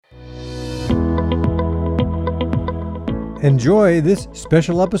Enjoy this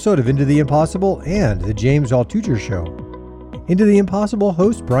special episode of Into the Impossible and the James Altucher Show. Into the Impossible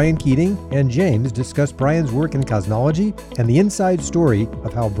host Brian Keating and James discuss Brian's work in cosmology and the inside story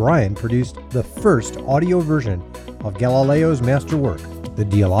of how Brian produced the first audio version of Galileo's masterwork, the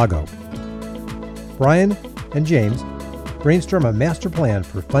Dialogo. Brian and James brainstorm a master plan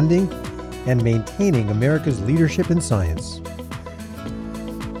for funding and maintaining America's leadership in science.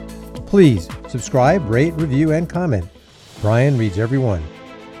 Please subscribe, rate, review, and comment. Brian reads every one.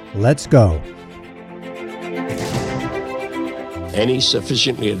 Let's go. Any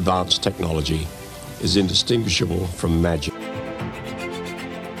sufficiently advanced technology is indistinguishable from magic.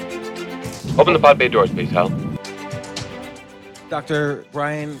 Open the pod bay doors, please, Hal. Dr.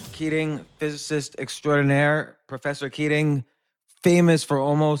 Brian Keating, physicist extraordinaire, Professor Keating, famous for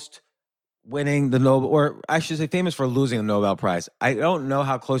almost winning the Nobel, or I should say famous for losing the Nobel Prize. I don't know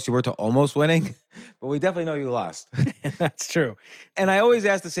how close you were to almost winning, but we definitely know you lost. That's true. And I always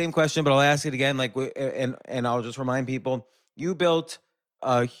ask the same question, but I'll ask it again. And I'll just remind people: you built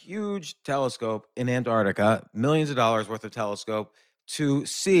a huge telescope in Antarctica, millions of dollars worth of telescope, to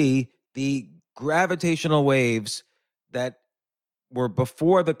see the gravitational waves that were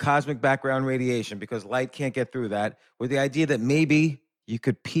before the cosmic background radiation, because light can't get through that, with the idea that maybe you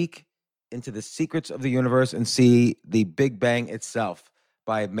could peek into the secrets of the universe and see the Big Bang itself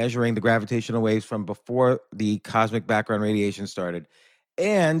by measuring the gravitational waves from before the cosmic background radiation started.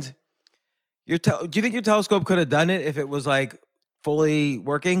 And do you think your telescope could have done it if it was like fully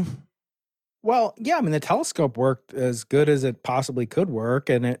working? Well, yeah, I mean, the telescope worked as good as it possibly could work,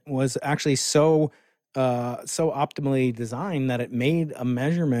 and it was actually so optimally designed that it made a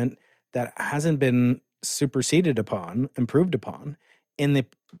measurement that hasn't been superseded upon, improved upon, in the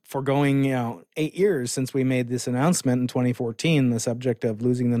foregoing 8 years since we made this announcement in 2014, the subject of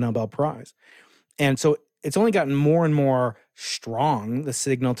losing the Nobel Prize. And so it's only gotten more and more strong, the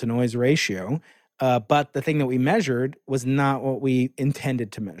signal to noise ratio, but the thing that we measured was not what we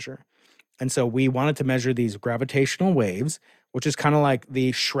intended to measure. And so we wanted to measure these gravitational waves, which is kind of like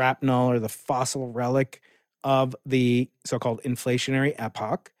the shrapnel or the fossil relic of the so-called inflationary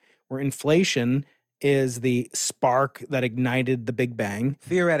epoch, where inflation is the spark that ignited the Big Bang.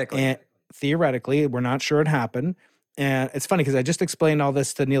 Theoretically. And theoretically, we're not sure it happened. And it's funny because I just explained all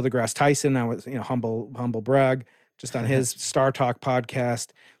this to Neil deGrasse Tyson. I was, humble brag, just on his Star Talk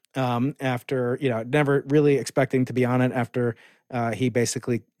podcast, after, never really expecting to be on it after he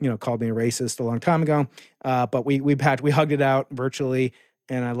basically, called me a racist a long time ago. But we hugged it out virtually,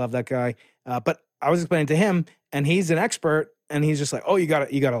 and I love that guy. But I was explaining to him, and he's an expert, and he's just like, oh, you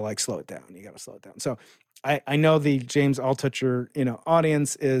gotta like slow it down. You gotta slow it down. So I know the James Altucher,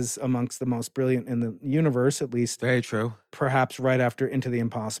 audience is amongst the most brilliant in the universe, at least. Very true. Perhaps right after Into the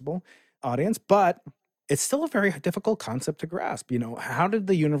Impossible audience, but it's still a very difficult concept to grasp. How did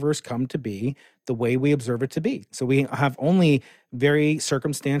the universe come to be the way we observe it to be? So we have only very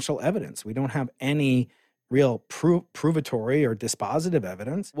circumstantial evidence. We don't have any real provatory or dispositive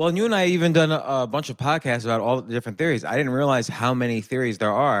evidence. Well, and you and I even done a bunch of podcasts about all the different theories. I didn't realize how many theories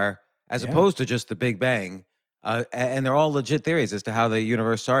there are, as opposed to just the Big Bang. And they're all legit theories as to how the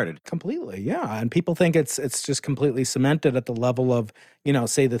universe started. Completely, yeah. And people think it's just completely cemented at the level of,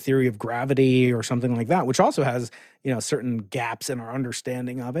 say the theory of gravity or something like that, which also has, certain gaps in our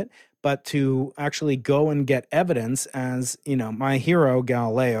understanding of it. But to actually go and get evidence, as, my hero,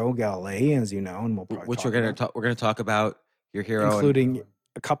 Galileo Galilei, as you know, and we'll probably we're going to talk about your hero. Including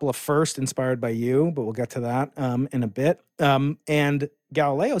a couple of firsts inspired by you, but we'll get to that in a bit. And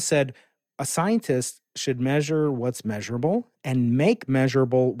Galileo said, a scientist should measure what's measurable and make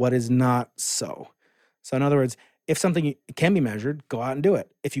measurable what is not so. So in other words, if something can be measured, go out and do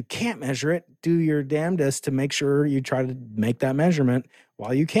it. If you can't measure it, do your damnedest to make sure you try to make that measurement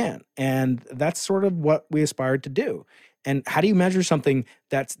while you can. And that's sort of what we aspired to do. And how do you measure something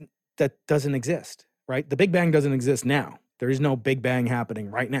that doesn't exist, right? The Big Bang doesn't exist now. There is no Big Bang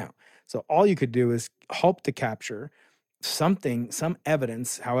happening right now. So all you could do is hope to capture some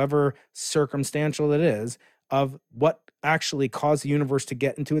evidence, however circumstantial it is, of what actually caused the universe to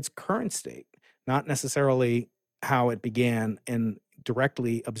get into its current state, not necessarily how it began in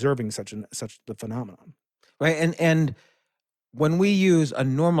directly observing such the phenomenon. Right, and when we use a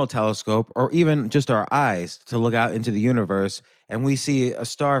normal telescope or even just our eyes to look out into the universe and we see a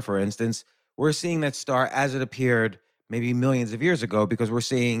star, for instance, we're seeing that star as it appeared maybe millions of years ago, because we're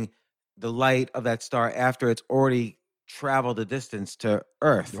seeing the light of that star after it's already traveled a distance to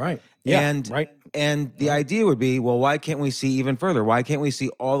Earth. Right. Yeah. And the idea would be, well, why can't we see even further? Why can't we see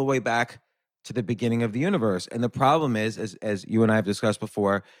all the way back to the beginning of the universe? And the problem is, as you and I have discussed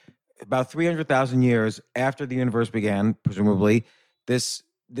before, about 300,000 years after the universe began, presumably, this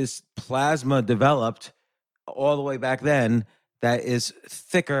plasma developed all the way back then that is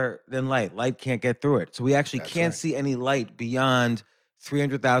thicker than light. Light can't get through it. So we actually can't see any light beyond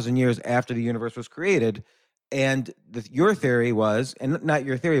 300,000 years after the universe was created. And your theory was, and not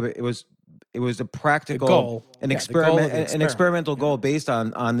your theory, but it was a practical goal. An experimental goal based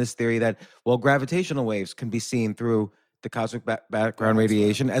on this theory that, well, gravitational waves can be seen through the cosmic background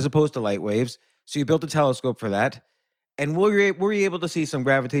radiation as opposed to light waves. So you built a telescope for that. And were you able to see some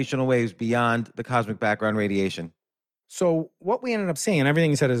gravitational waves beyond the cosmic background radiation? So what we ended up seeing, and everything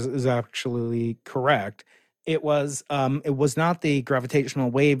you said is actually correct. It was not the gravitational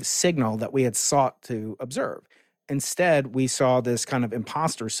wave signal that we had sought to observe. Instead, we saw this kind of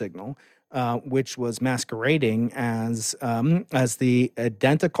imposter signal, which was masquerading as the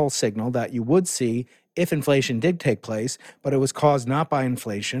identical signal that you would see if inflation did take place, but it was caused not by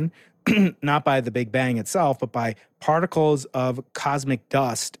inflation, not by the Big Bang itself, but by particles of cosmic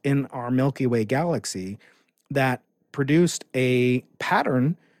dust in our Milky Way galaxy that produced a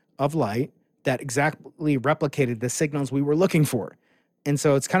pattern of light that exactly replicated the signals we were looking for. And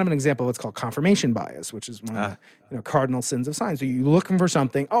so it's kind of an example of what's called confirmation bias, which is one of the cardinal sins of science. So you're looking for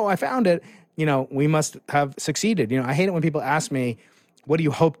something, oh, I found it, we must have succeeded. I hate it when people ask me, what do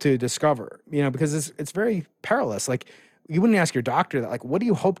you hope to discover? Because it's very perilous. Like, you wouldn't ask your doctor that, like, what do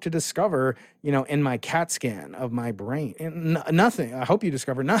you hope to discover, in my CAT scan of my brain? Nothing. I hope you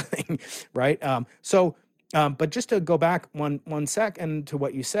discover nothing, right? But just to go back one second to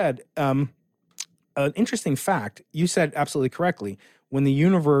what you said, an interesting fact, you said absolutely correctly. When the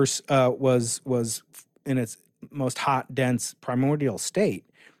universe was in its most hot, dense, primordial state,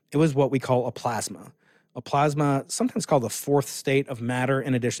 it was what we call a plasma. A plasma, sometimes called the fourth state of matter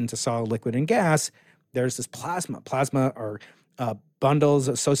in addition to solid, liquid, and gas. There's this plasma. Plasma are bundles,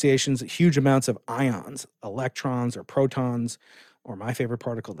 associations, huge amounts of ions, electrons or protons, or my favorite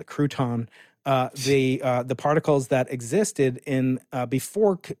particle, the crouton. The particles that existed in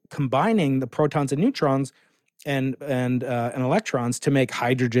before combining the protons and neutrons and electrons to make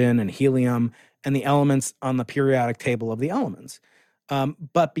hydrogen and helium and the elements on the periodic table of the elements.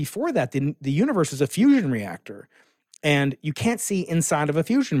 But before that, the universe is a fusion reactor, and you can't see inside of a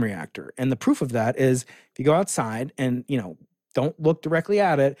fusion reactor. And the proof of that is if you go outside and, don't look directly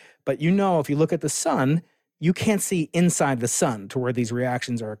at it, but if you look at the sun, you can't see inside the sun to where these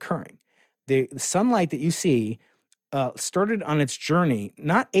reactions are occurring. The sunlight that you see started on its journey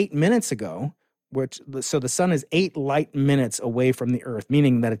not 8 minutes ago, so the sun is 8 light minutes away from the Earth,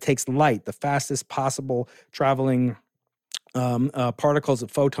 meaning that it takes light, the fastest possible traveling particles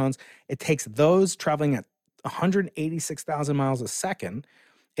of photons. It takes those traveling at 186,000 miles a second.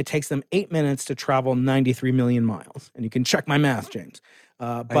 It takes them 8 minutes to travel 93 million miles. And you can check my math, James.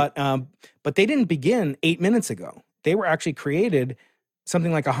 But they didn't begin 8 minutes ago. They were actually created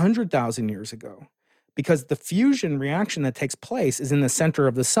something like 100,000 years ago, because the fusion reaction that takes place is in the center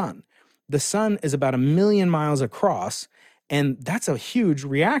of the sun. The sun is about 1 million miles across, and that's a huge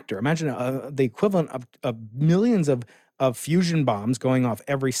reactor. Imagine the equivalent of millions of fusion bombs going off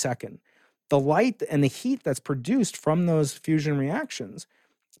every second. The light and the heat that's produced from those fusion reactions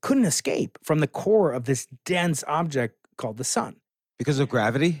couldn't escape from the core of this dense object called the sun. Because of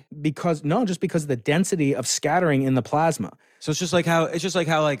gravity? Just because of the density of scattering in the plasma. So it's just like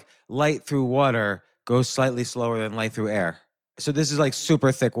how like light through water goes slightly slower than light through air. So this is like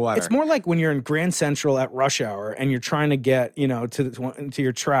super thick water. It's more like when you're in Grand Central at rush hour and you're trying to get, to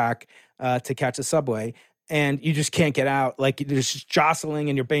your track to catch a subway, and you just can't get out. Like, you're just jostling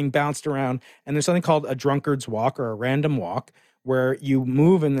and you're being bounced around. And there's something called a drunkard's walk or a random walk, where you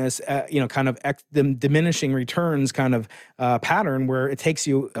move in this, kind of diminishing returns kind of pattern, where it takes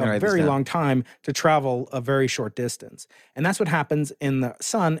you a very long time to travel a very short distance. And that's what happens in the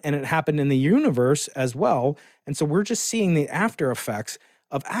sun, and it happened in the universe as well. And so we're just seeing the after effects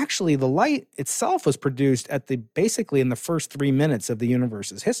of actually the light itself was produced basically in the first 3 minutes of the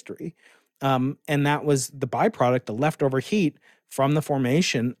universe's history. And that was the byproduct, the leftover heat from the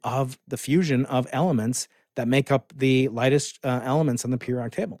formation of the fusion of elements that make up the lightest elements on the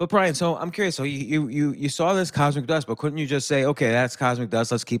periodic table. But Brian, so I'm curious. So you saw this cosmic dust, but couldn't you just say, okay, that's cosmic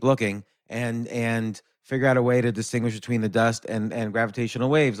dust, let's keep looking and figure out a way to distinguish between the dust and gravitational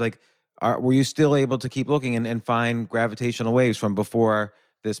waves? Like, were you still able to keep looking and find gravitational waves from before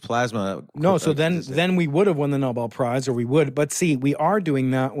this plasma? No, so then we would have won the Nobel Prize, or we would. But see, we are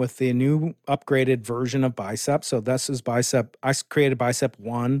doing that with the new upgraded version of BICEP. So this is BICEP. I created BICEP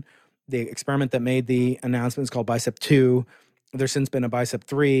 1. The experiment that made the announcement is called BICEP 2. There's since been a BICEP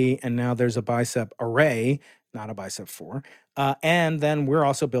 3, and now there's a BICEP array. not a Bicep 4. And then we're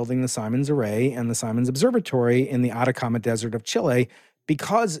also building the Simons Array and the Simons Observatory in the Atacama Desert of Chile,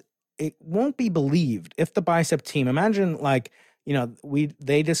 because it won't be believed if the Bicep team, imagine like,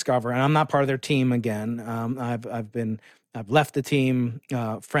 they discover, and I'm not part of their team again. I've left the team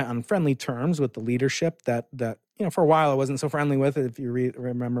on friendly terms with the leadership that for a while I wasn't so friendly with, if you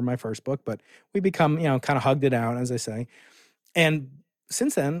remember my first book, but we become kind of hugged it out, as I say. And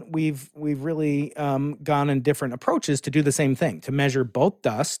since then, we've really gone in different approaches to do the same thing, to measure both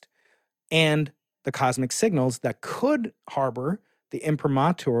dust and the cosmic signals that could harbor the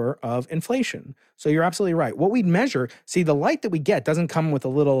imprimatur of inflation. So you're absolutely right. What we measure, see, the light that we get doesn't come with a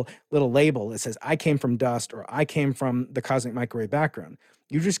little label that says, I came from dust or I came from the cosmic microwave background.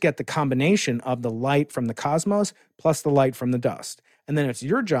 You just get the combination of the light from the cosmos plus the light from the dust. And then it's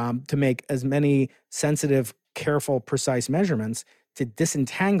your job to make as many sensitive, careful, precise measurements to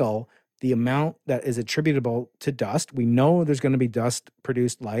disentangle the amount that is attributable to dust. We know there's going to be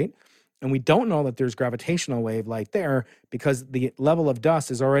dust-produced light, and we don't know that there's gravitational wave light there because the level of dust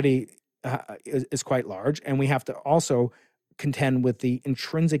is already is quite large, and we have to also contend with the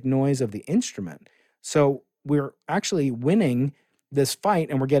intrinsic noise of the instrument. So we're actually winning this fight,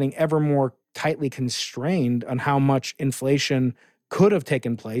 and we're getting ever more tightly constrained on how much inflation could have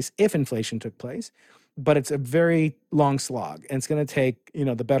taken place if inflation took place. But it's a very long slog, and it's going to take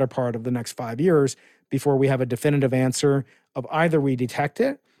the better part of the next 5 years before we have a definitive answer of either we detect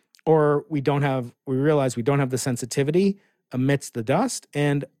it or we realize we don't have the sensitivity amidst the dust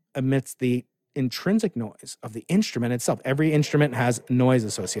and amidst the intrinsic noise of the instrument itself. Every instrument has noise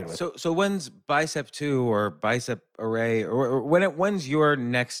associated with it. So when's Bicep 2 or Bicep Array, or when's your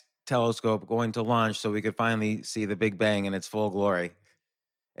next telescope going to launch so we could finally see the Big Bang in its full glory?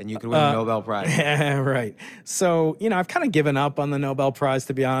 And you could win the Nobel Prize. Yeah, right. So, I've kind of given up on the Nobel Prize,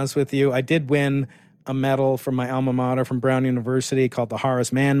 to be honest with you. I did win a medal from my alma mater from Brown University called the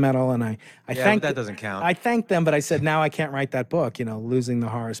Horace Mann Medal, and I thanked, that doesn't count. I thanked them, but I said, now I can't write that book, losing the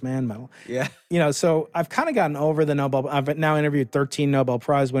Horace Mann Medal. Yeah. So I've kind of gotten over the Nobel. I've now interviewed 13 Nobel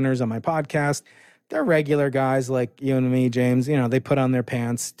Prize winners on my podcast. They're regular guys like you and me, James. They put on their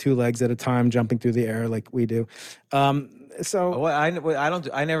pants 2 legs at a time, jumping through the air like we do. So I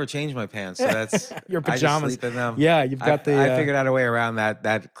never change my pants. So that's your pajamas. I just sleep in them. Yeah, you've got I figured out a way around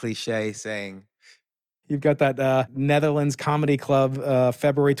that cliche saying. You've got that Netherlands Comedy Club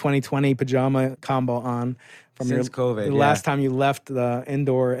February 2020 pajama combo on from Since COVID, the last time you left the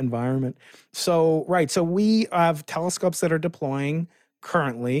indoor environment. So we have telescopes that are deploying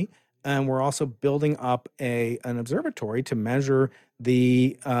currently, and we're also building up an observatory to measure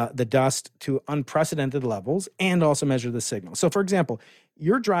the dust to unprecedented levels and also measure the signal. So, for example,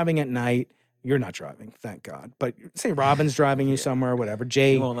 you're driving at night. You're not driving, thank God. But say Robin's driving you somewhere, whatever.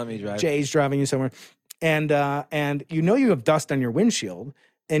 He won't let me drive. Jay's driving you somewhere, and you have dust on your windshield,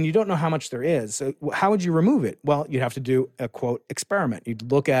 and you don't know how much there is. So how would you remove it? Well, you'd have to do a quote experiment.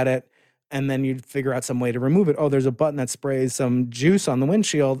 You'd look at it, and then you'd figure out some way to remove it. Oh, there's a button that sprays some juice on the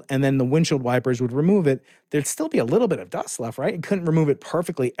windshield, and then the windshield wipers would remove it. There'd still be a little bit of dust left, right? You couldn't remove it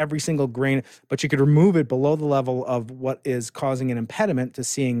perfectly, every single grain, but you could remove it below the level of what is causing an impediment to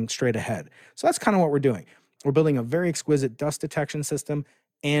seeing straight ahead. So that's kind of what we're doing. We're building a very exquisite dust detection system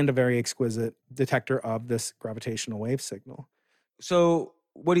and a very exquisite detector of this gravitational wave signal. So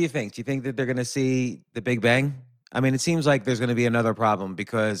what do you think? Do you think that they're going to see the Big Bang? I mean, it seems like there's going to be another problem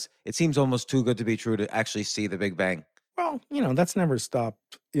because it seems almost too good to be true to actually see the Big Bang. Well, that's never stopped,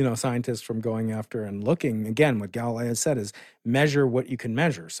 scientists from going after and looking. Again, what Galileo said is measure what you can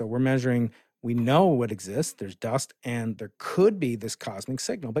measure. So we're measuring, we know what exists. There's dust, and there could be this cosmic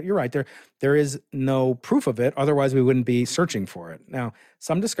signal. But you're right, there is no proof of it. Otherwise, we wouldn't be searching for it. Now,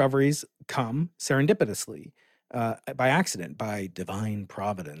 some discoveries come serendipitously. By accident, by divine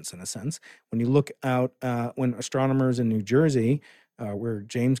providence, in a sense. When you look out, when astronomers in New Jersey, where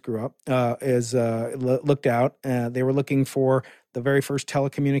James grew up, looked out, they were looking for the very first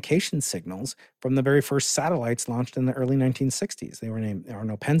telecommunication signals from the very first satellites launched in the early 1960s. They were named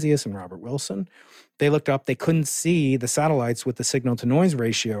Arno Penzias and Robert Wilson. They looked up, they couldn't see the satellites with the signal-to-noise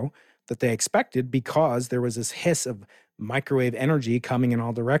ratio that they expected because there was this hiss of microwave energy coming in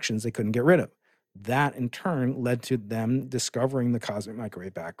all directions they couldn't get rid of. That, in turn, led to them discovering the cosmic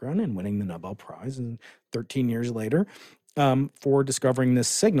microwave background and winning the Nobel Prize. And 13 years later, for discovering this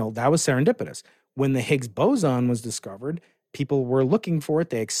signal, that was serendipitous. When the Higgs boson was discovered, people were looking for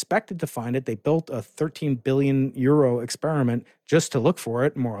it. They expected to find it. They built a 13 billion euro experiment just to look for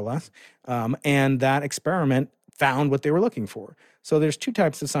it, more or less. And that experiment found what they were looking for. So there's 2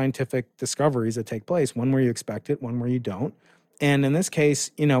 types of scientific discoveries that take place, one where you expect it, one where you don't. And in this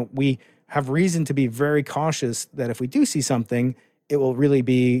case, we have reason to be very cautious that if we do see something, it will really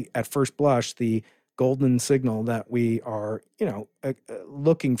be at first blush the golden signal that we are,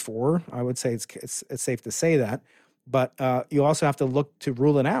 looking for. I would say it's safe to say that, but you also have to look to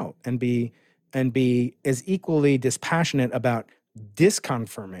rule it out and be as equally dispassionate about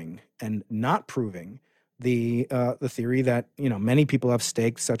disconfirming and not proving the theory that many people have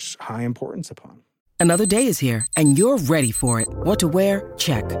staked such high importance upon. Another day is here, and you're ready for it. What to wear?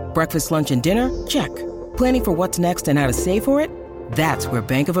 Check. Breakfast, lunch, and dinner? Check. Planning for what's next and how to save for it? That's where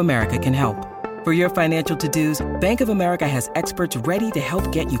Bank of America can help. For your financial to-dos, Bank of America has experts ready to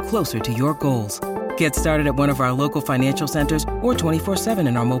help get you closer to your goals. Get started at one of our local financial centers or 24/7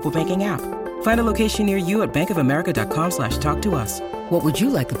 in our mobile banking app. Find a location near you at bankofamerica.com/talktous. What would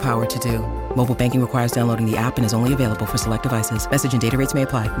you like the power to do? Mobile banking requires downloading the app and is only available for select devices. Message and data rates may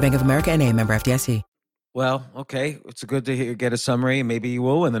apply. Bank of America N.A., member FDIC. Well, okay, it's good to get a summary. Maybe you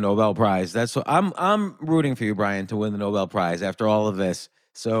will win the Nobel Prize. That's what I'm rooting for you, Brian, to win the Nobel Prize after all of this.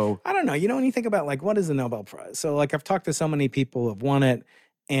 So I don't know. When you think about what is the Nobel Prize? So I've talked to so many people who have won it,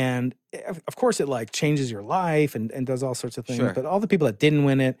 and of course it changes your life and does all sorts of things. Sure. But all the people that didn't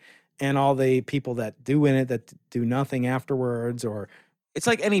win it, and all the people that do win it that do nothing afterwards, or it's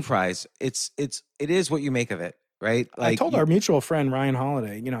like any prize. It is what you make of it. Right? I told our mutual friend Ryan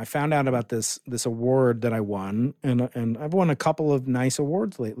Holiday, I found out about this award that I won, and I've won a couple of nice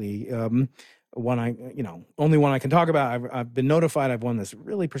awards lately. One only one I can talk about. I've been notified I've won this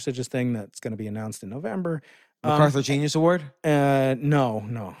really prestigious thing that's going to be announced in November. MacArthur Genius Award? No,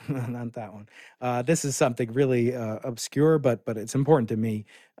 not that one. This is something really obscure, but it's important to me.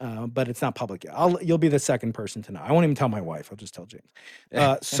 But it's not public yet. You'll be the second person to know. I won't even tell my wife. I'll just tell James.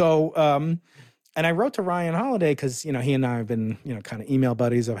 And I wrote to Ryan Holiday because, he and I have been, kind of email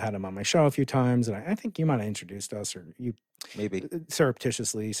buddies. I've had him on my show a few times, and I think you might have introduced us, or you maybe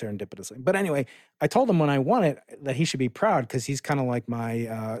surreptitiously, serendipitously. But anyway, I told him when I won it that he should be proud because he's kind of like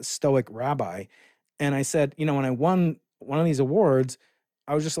my stoic rabbi. And I said, when I won one of these awards,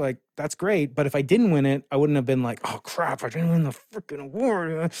 I was just like, that's great. But if I didn't win it, I wouldn't have been like, oh, crap, I didn't win the freaking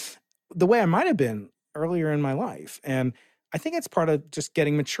award. The way I might have been earlier in my life. And I think it's part of just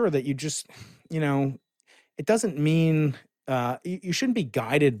getting mature that you just, it doesn't mean you shouldn't be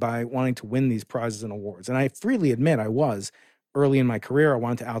guided by wanting to win these prizes and awards. And I freely admit I was early in my career. I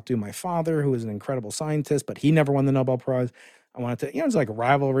wanted to outdo my father, who was an incredible scientist, but he never won the Nobel Prize. I wanted to, it was like a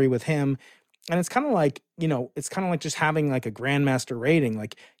rivalry with him. And it's kind of like, just having like a grandmaster rating.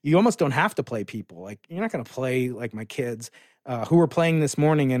 Like you almost don't have to play people. Like you're not going to play like my kids who were playing this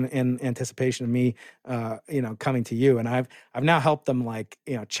morning in anticipation of me, coming to you. And I've now helped them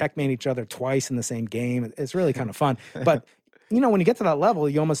checkmate each other twice in the same game. It's really kind of fun. But, when you get to that level,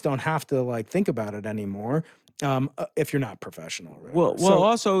 you almost don't have to think about it anymore. If you're not professional. Right? Well,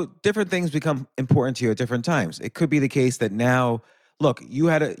 also different things become important to you at different times. It could be the case that now, look, you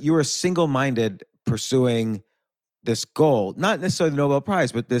were single-minded pursuing this goal, not necessarily the Nobel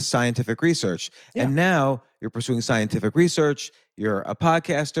Prize, but this scientific research. Yeah. And now you're pursuing scientific research. You're a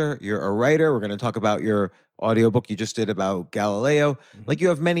podcaster. You're a writer. We're going to talk about your audiobook you just did about Galileo. Mm-hmm. You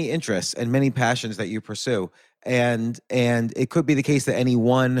have many interests and many passions that you pursue. And it could be the case that any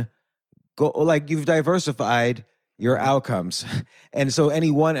one goal, you've diversified your outcomes. And so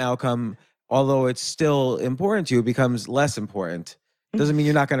any one outcome, although it's still important to you, becomes less important. Doesn't mean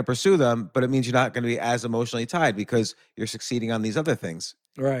you're not going to pursue them, but it means you're not going to be as emotionally tied because you're succeeding on these other things.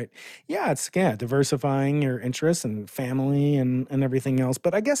 Right. Yeah, it's diversifying your interests and family and everything else.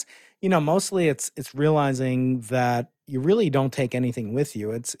 But I guess, mostly it's realizing that you really don't take anything with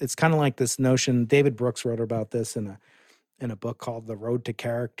you. It's kind of like this notion, David Brooks wrote about this in a book called The Road to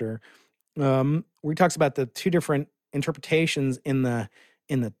Character, where he talks about the two different interpretations in the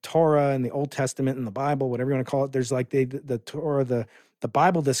Torah and the Old Testament and the Bible, whatever you want to call it. There's the Torah, the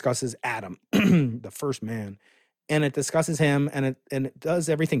Bible discusses Adam, the first man, and it discusses him and it does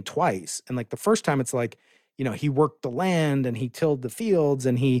everything twice. And the first time it's he worked the land and he tilled the fields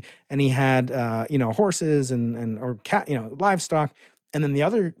and he had horses or cat, livestock. And then the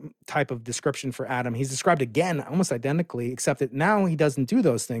other type of description for Adam, he's described again almost identically, except that now he doesn't do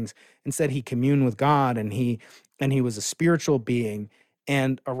those things. Instead, he communed with God and he was a spiritual being.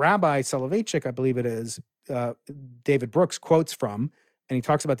 And a rabbi, Soloveitchik, I believe it is, David Brooks quotes from, and he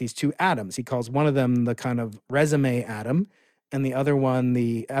talks about these two Adams. He calls one of them the kind of resume Adam, and the other one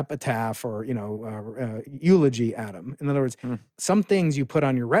the epitaph or eulogy Adam. In other words, some things you put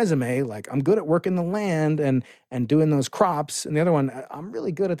on your resume, like I'm good at working the land and doing those crops, and the other one, I'm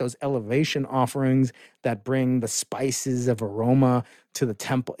really good at those elevation offerings that bring the spices of aroma to the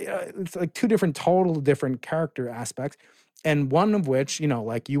temple. It's like two total different character aspects. And one of which,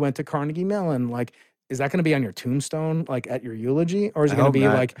 like you went to Carnegie Mellon, like, is that going to be on your tombstone, like at your eulogy? Or is it going to be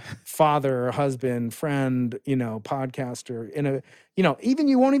not. like father, husband, friend, podcaster, even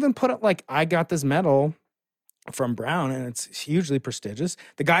you won't even put it like, I got this medal from Brown and it's hugely prestigious.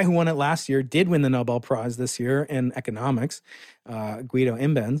 The guy who won it last year did win the Nobel Prize this year in economics, Guido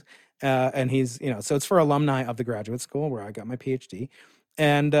Imbens. And he's, so it's for alumni of the graduate school where I got my PhD.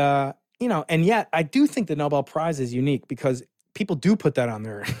 And, and yet I do think the Nobel Prize is unique because people do put that on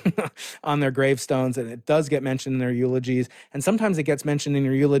their on their gravestones, and it does get mentioned in their eulogies. And sometimes it gets mentioned in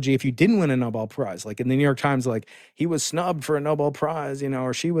your eulogy if you didn't win a Nobel Prize, like in the New York Times, like he was snubbed for a Nobel Prize,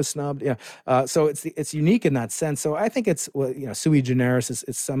 or she was snubbed. Yeah. So it's unique in that sense. So I think it's sui generis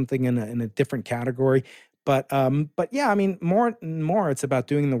is something in a different category. But yeah, I mean, more it's about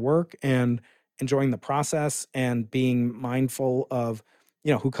doing the work and enjoying the process and being mindful of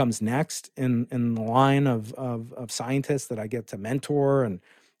who comes next in the line of scientists that I get to mentor. And,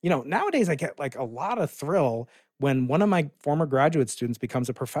 nowadays I get like a lot of thrill when one of my former graduate students becomes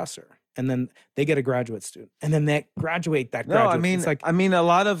a professor and then they get a graduate student and then they graduate that graduate. No, I mean, it's like, a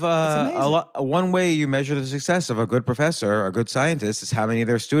lot of, one way you measure the success of a good professor, a good scientist, is how many of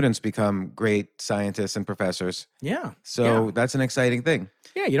their students become great scientists and professors. Yeah. So that's an exciting thing.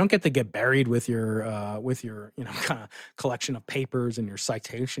 Yeah, you don't get to get buried with your kind of collection of papers and your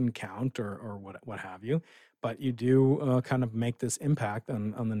citation count or what have you, but you do kind of make this impact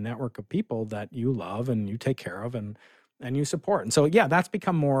on the network of people that you love and you take care of and you support. And so yeah, that's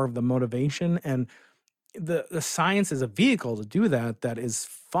become more of the motivation, and the science is a vehicle to do that is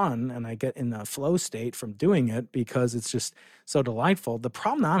fun, and I get in a flow state from doing it because it's just so delightful. The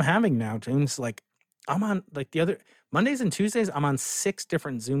problem that I'm having now, James, like I'm on like the other Mondays and Tuesdays, I'm on 6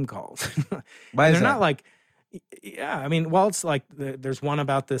 different Zoom calls. Why is they're that? not like, yeah, I mean, well, it's like there's one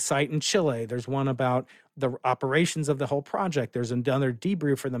about the site in Chile. There's one about the operations of the whole project. There's another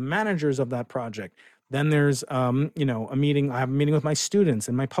debrief for the managers of that project. Then there's, a meeting. I have a meeting with my students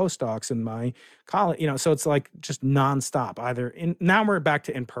and my postdocs and my college, so it's like just nonstop. Now we're back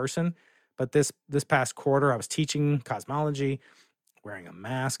to in person, but this past quarter I was teaching cosmology, wearing a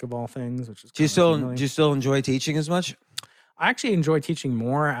mask of all things, which is Do you still enjoy teaching as much? I actually enjoy teaching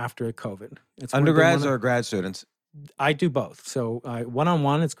more after COVID. It's undergrads or grad students? I do both. So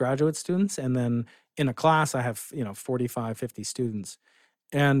one-on-one, it's graduate students. And then in a class, I have, 45, 50 students.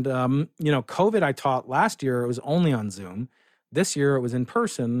 And, COVID I taught last year, it was only on Zoom. This year it was in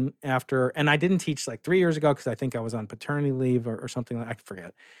person and I didn't teach like 3 years ago because I think I was on paternity leave or something I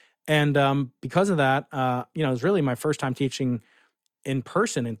forget. And because of that, it was really my first time teaching in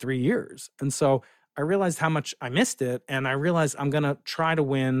person in 3 years. And so I realized how much I missed it. And I realized I'm going to try to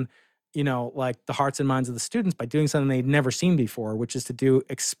win, like the hearts and minds of the students by doing something they'd never seen before, which is to do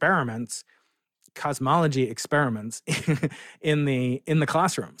experiments, cosmology experiments in the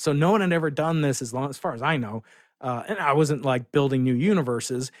classroom. So no one had ever done this as far as I know. And I wasn't like building new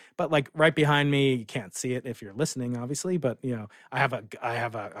universes, but like right behind me, you can't see it if you're listening, obviously, but I have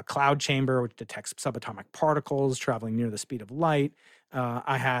a cloud chamber which detects subatomic particles traveling near the speed of light.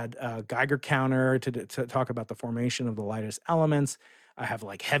 I had a Geiger counter to talk about the formation of the lightest elements. I have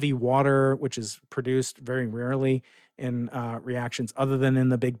like heavy water, which is produced very rarely in reactions other than in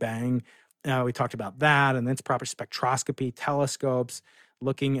the Big Bang. We talked about that, and then it's proper spectroscopy, telescopes,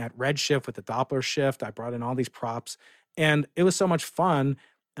 looking at redshift with the Doppler shift. I brought in all these props, and it was so much fun.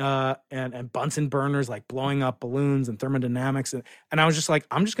 And Bunsen burners, like blowing up balloons and thermodynamics. And I was just like,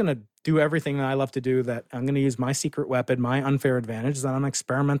 I'm just going to do everything that I love to do, that I'm going to use my secret weapon. My unfair advantage is that I'm an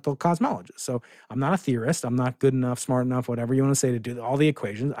experimental cosmologist. So I'm not a theorist. I'm not good enough, smart enough, whatever you want to say, to do all the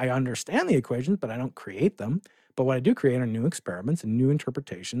equations. I understand the equations, but I don't create them. But what I do create are new experiments and new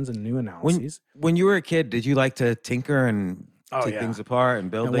interpretations and new analyses. When you were a kid, did you like to tinker and take things apart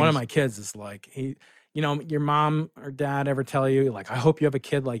and build things? One of my kids is like, your mom or dad ever tell you, like, I hope you have a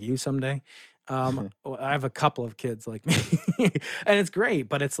kid like you someday? I have a couple of kids like me, and it's great,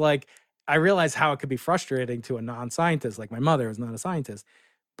 but it's like, I realize how it could be frustrating to a non-scientist. Like my mother is not a scientist,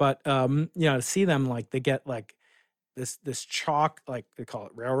 but, to see them, like, they get like this chalk, like they call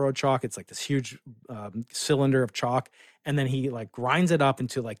it railroad chalk. It's like this huge cylinder of chalk. And then he like grinds it up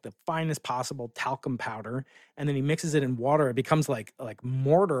into like the finest possible talcum powder. And then he mixes it in water. It becomes like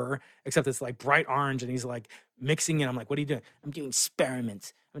mortar, except it's like bright orange. And he's like mixing it. I'm like, what are you doing? I'm doing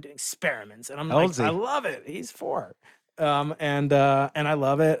experiments. And I'm like, I love it. He's 4. And I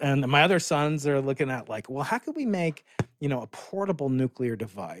love it. And my other sons are looking at like, well, how could we make, a portable nuclear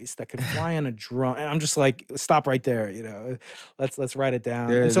device that could fly on a drone? And I'm just like, stop right there. Let's write it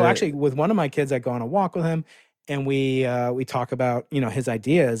down. And so actually with one of my kids, I go on a walk with him and we talk about, his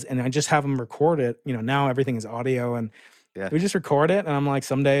ideas, and I just have him record it. Now everything is audio, and Yeah. We just record it, and I'm like,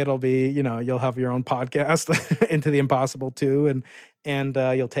 someday it'll be, you'll have your own podcast, Into the Impossible too, and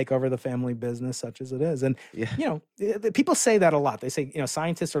you'll take over the family business, such as it is. And people say that a lot. They say,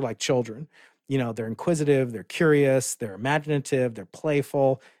 scientists are like children. They're inquisitive, they're curious, they're imaginative, they're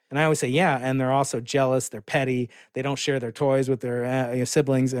playful. And I always say, yeah, and they're also jealous, they're petty, they don't share their toys with their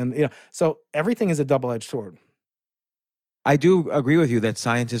siblings, and so everything is a double-edged sword. I do agree with you that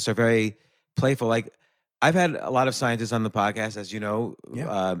scientists are very playful. Like, I've had a lot of scientists on the podcast, as you know,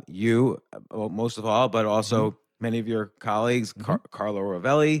 most of all, but also many of your colleagues, Carlo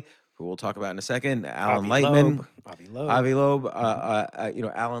Rovelli, who we'll talk about in a second, Alan Lightman, Avi Loeb,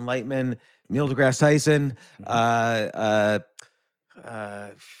 Alan Lightman, Neil deGrasse Tyson,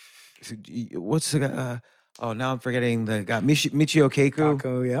 what's the guy? Now I'm forgetting the guy, Michio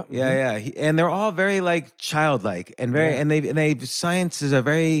Kaku. Yeah. And they're all very like childlike and very, and science is a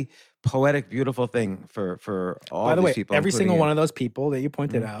very poetic, beautiful thing for all. By the these way, people. Every single one of those people that you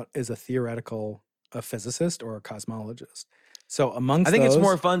pointed out is a theoretical physicist or a cosmologist. So I think it's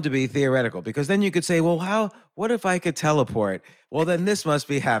more fun to be theoretical, because then you could say, well, what if I could teleport? Well, then this must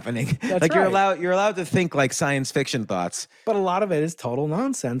be happening. That's like right. you're allowed to think like science fiction thoughts. But a lot of it is total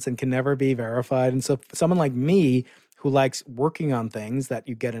nonsense and can never be verified. And so someone like me who likes working on things that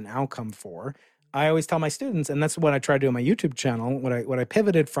you get an outcome for, I always tell my students, and that's what I try to do on my YouTube channel, what I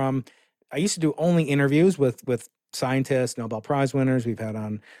pivoted from. I used to do only interviews with scientists, Nobel Prize winners. We've had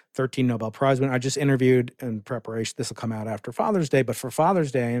on 13 Nobel Prize winners. I just interviewed in preparation. This will come out after Father's Day, but for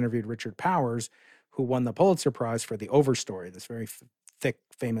Father's Day, I interviewed Richard Powers, who won the Pulitzer Prize for The Overstory, this very thick,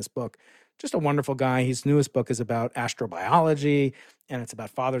 famous book. Just a wonderful guy. His newest book is about astrobiology, and it's about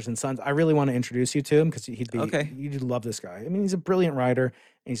fathers and sons. I really want to introduce you to him, because you'd love this guy. I mean, he's a brilliant writer,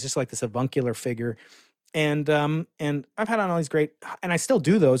 and he's just like this avuncular figure. And I've had on all these great, and I still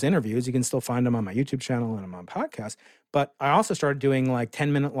do those interviews. You can still find them on my YouTube channel and I'm on podcast. But I also started doing like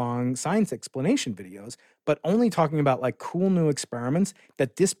 10-minute long science explanation videos, but only talking about like cool new experiments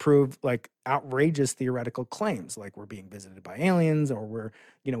that disprove like outrageous theoretical claims, like we're being visited by aliens, or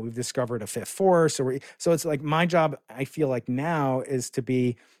we've discovered a fifth force, so it's like my job, I feel like now, is to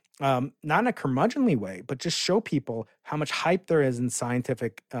be not in a curmudgeonly way, but just show people how much hype there is in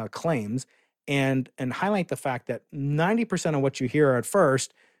scientific claims. And highlight the fact that 90% of what you hear at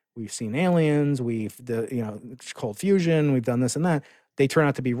first, we've seen aliens, cold fusion, we've done this and that, they turn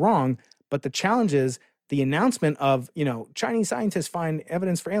out to be wrong. But the challenge is the announcement of, Chinese scientists find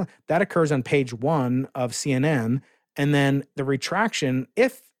evidence for aliens, that occurs on page 1 of CNN. And then the retraction,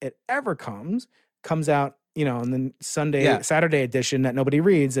 if it ever comes out, in the Saturday edition that nobody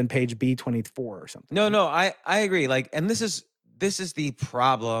reads, in page B24 or something. No, I agree. Like, and this is the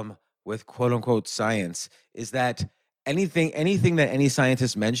problem with quote unquote science, is that anything that any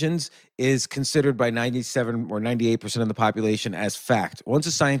scientist mentions is considered by 97 or 98% of the population as fact. Once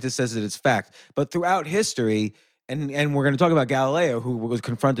a scientist says it, it's fact. But throughout history, and we're going to talk about Galileo, who was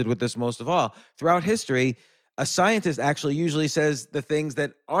confronted with this most of all, throughout history, a scientist actually usually says the things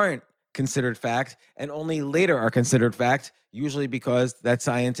that aren't considered fact and only later are considered fact, usually because that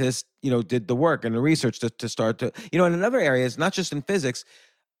scientist, did the work and the research to start to, in other areas, not just in physics,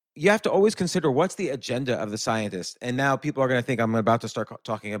 you have to always consider what's the agenda of the scientist. And now people are going to think I'm about to start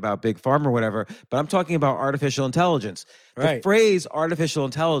talking about big pharma or whatever, but I'm talking about artificial intelligence. Right. The phrase artificial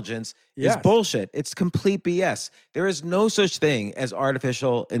intelligence is bullshit. It's complete BS. There is no such thing as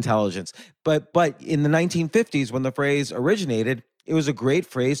artificial intelligence. But in the 1950s, when the phrase originated, it was a great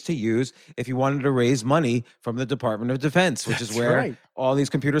phrase to use if you wanted to raise money from the Department of Defense, which is where all these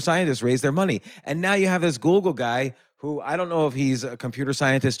computer scientists raise their money. And now you have this Google guy who, I don't know if he's a computer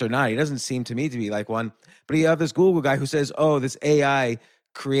scientist or not. He doesn't seem to me to be like one. But you have this Google guy who says, oh, this AI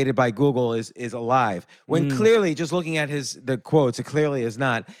created by Google is alive. When clearly, just looking at the quotes, it clearly is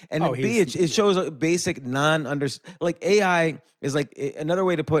not. And it shows a basic like AI is like, another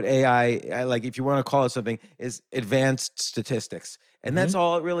way to put AI, like if you want to call it something, is advanced statistics. And that's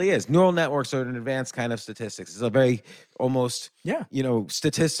all it really is. Neural networks are an advanced kind of statistics. It's a very almost,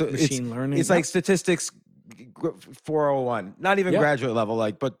 statistical. Machine learning. It's like statistics 401, not even graduate level,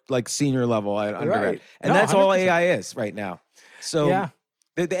 but senior level undergrad. And that's 100%. All AI is right now. So,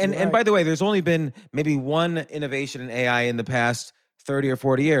 and by the way, there's only been maybe one innovation in AI in the past 30 or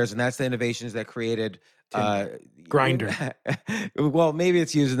 40 years, and that's the innovations that created Grindr. Well, maybe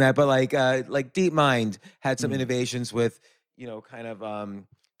it's using that, but like DeepMind had some innovations with,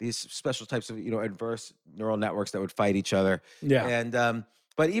 these special types of, adverse neural networks that would fight each other. Yeah. And,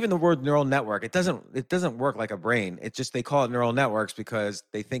 but even the word neural network, it doesn't work like a brain. It's just, they call it neural networks because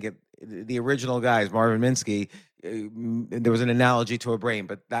they think the original guys, Marvin Minsky, there was an analogy to a brain,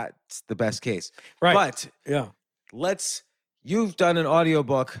 but that's the best case. Right. But you've done an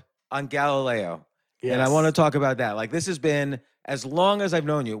audiobook on Galileo. And I want to talk about that. Like, this has been as long as I've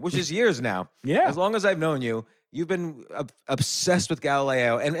known you, which is years now. Yeah. As long as I've known you, you've been obsessed with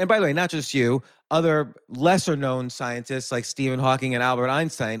Galileo. And by the way, not just you, other lesser known scientists like Stephen Hawking and Albert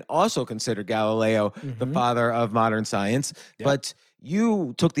Einstein also considered Galileo the father of modern science. Yep. But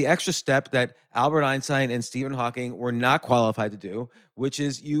you took the extra step that Albert Einstein and Stephen Hawking were not qualified to do, which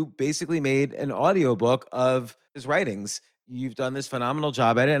is you basically made an audiobook of his writings. You've done this phenomenal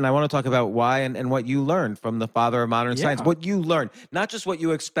job at it, and I want to talk about why and what you learned from the father of modern science. What you learned, not just what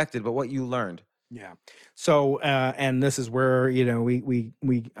you expected, but what you learned. Yeah. So, and this is where, you know, we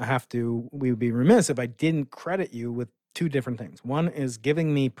would be remiss if I didn't credit you with two different things. One is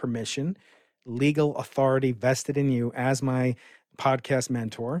giving me permission, legal authority vested in you as my podcast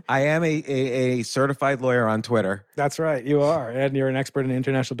mentor. I am a certified lawyer on Twitter. That's right. You are. And you're an expert in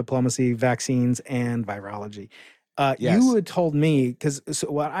international diplomacy, vaccines, and virology. Yes. You had told me, because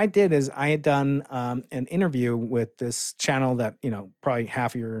what I did is I had done an interview with this channel that, you know, probably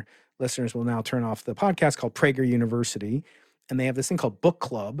half of your listeners will now turn off the podcast, called Prager University. And they have this thing called Book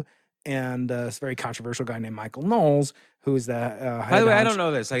Club. And this very controversial guy named Michael Knowles, who's the by the way, I don't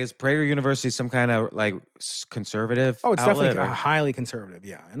know this. Like, is Prager University some kind of like conservative? Oh, it's outlet, definitely highly conservative.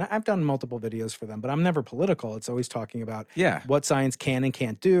 Yeah, and I've done multiple videos for them, but I'm never political. It's always talking about what science can and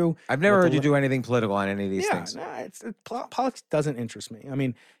can't do. I've never heard you do anything political on any of these things. No, politics doesn't interest me. I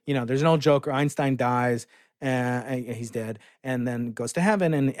mean, you know, there's an old joke: Einstein dies. He's dead, and then goes to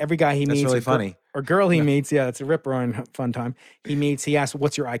heaven. And every guy he meets, really funny, or girl he meets, it's a rip-roaring fun time. He asks,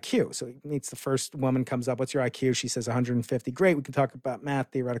 "What's your IQ?" So he meets the first woman, comes up, "What's your IQ?" She says 150. Great, we can talk about math,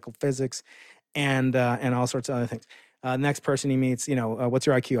 theoretical physics, and all sorts of other things. Next person he meets, what's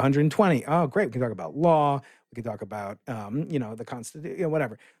your IQ? 120. Oh, great, we can talk about law. We can talk about the Constitution,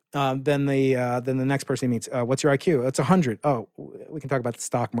 whatever. Then the next person he meets, what's your IQ? It's 100. Oh, we can talk about the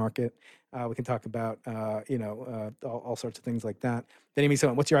stock market. We can talk about all sorts of things like that. Then he meets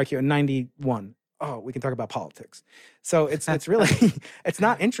someone, what's your IQ? 91. Oh, we can talk about politics. So it's really it's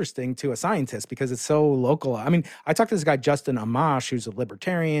not interesting to a scientist because it's so local. I mean, I talked to this guy Justin Amash, who's a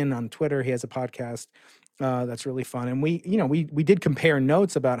libertarian on Twitter. He has a podcast that's really fun, and we did compare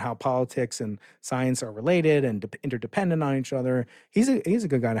notes about how politics and science are related and interdependent on each other. He's a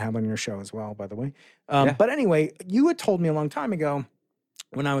good guy to have on your show as well, by the way. But anyway, you had told me a long time ago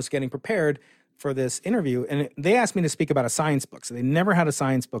when I was getting prepared for this interview, and they asked me to speak about a science book. So they never had a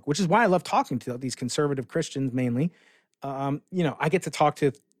science book, which is why I love talking to these conservative Christians mainly. I get to talk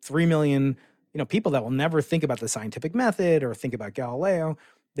to 3 million, people that will never think about the scientific method or think about Galileo.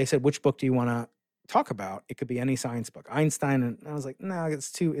 They said, which book do you want to talk about? It could be any science book. Einstein, and I was like, no,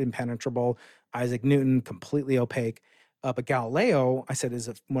 it's too impenetrable. Isaac Newton, completely opaque. But Galileo, I said, is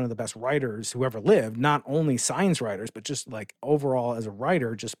one of the best writers who ever lived. Not only science writers, but just like overall as a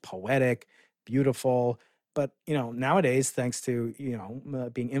writer, just poetic, beautiful. But, nowadays, thanks to,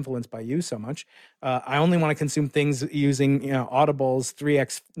 being influenced by you so much, I only want to consume things using, Audible's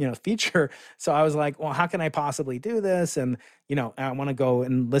 3X, feature. So I was like, well, how can I possibly do this? And, I want to go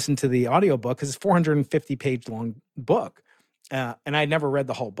and listen to the audiobook because it's 450 page long book. And I never read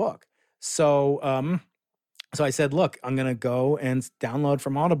the whole book. So I said, look, I'm going to go and download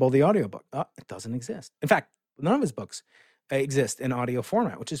from Audible the audiobook. It doesn't exist. In fact, none of his books exist in audio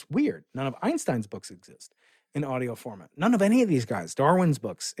format, which is weird. None of Einstein's books exist in audio format. None of any of these guys. Darwin's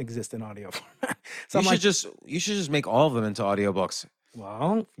books exist in audio format. So you should just make all of them into audiobooks.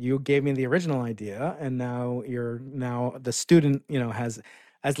 Well, you gave me the original idea, and now the student, has,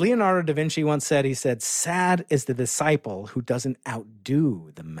 as Leonardo da Vinci once said, he said, sad is the disciple who doesn't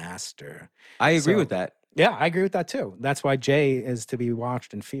outdo the master. I agree with that. Yeah, I agree with that too. That's why Jay is to be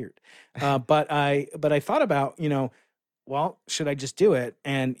watched and feared. But I thought about, well, should I just do it?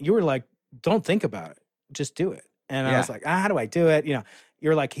 And you were like, don't think about it. Just do it. And I was like, how do I do it?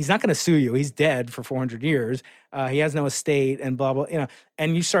 You're like, he's not going to sue you. He's dead for 400 years. He has no estate and blah, blah,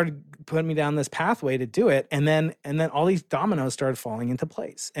 and you started putting me down this pathway to do it. And then all these dominoes started falling into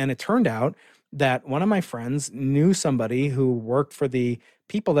place. And it turned out that one of my friends knew somebody who worked for the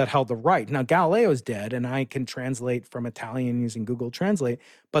people that held the right. Now, Galileo's dead, and I can translate from Italian using Google Translate,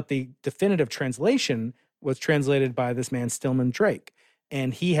 but the definitive translation was translated by this man, Stillman Drake.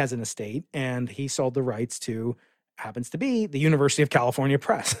 And he has an estate, and he sold the rights to, happens to be, the University of California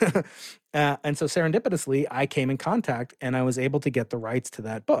Press. And so serendipitously, I came in contact, and I was able to get the rights to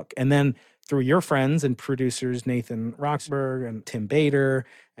that book. And then through your friends and producers, Nathan Roxburgh and Tim Bader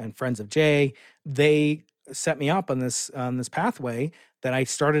and friends of Jay, they set me up on this pathway that I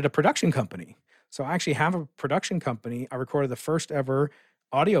started a production company. So I actually have a production company. I recorded the first ever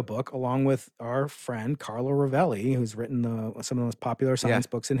audiobook along with our friend Carlo Rovelli, who's written some of the most popular science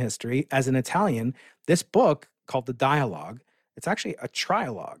books in history, as an Italian. This book called The Dialogue, it's actually a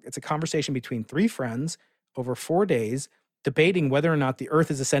trialogue. It's a conversation between three friends over 4 days debating whether or not the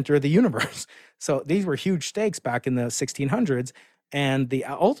Earth is the center of the universe. So these were huge stakes back in the 1600s. And the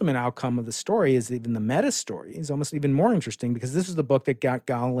ultimate outcome of the story is even the meta story is almost even more interesting, because this is the book that got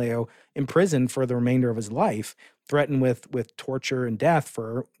Galileo imprisoned for the remainder of his life, threatened with torture and death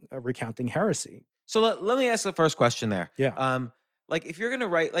for recounting heresy. So let me ask the first question there. Yeah. Like, if you're going to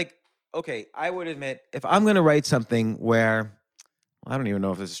write, like, okay, I would admit, if I'm going to write something where, well, I don't even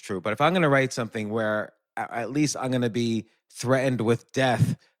know if this is true, but if I'm going to write something where at least I'm going to be threatened with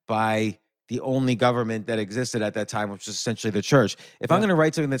death by the only government that existed at that time, which was essentially the church. If I'm going to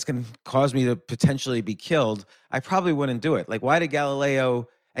write something that's going to cause me to potentially be killed, I probably wouldn't do it. Like, why did Galileo,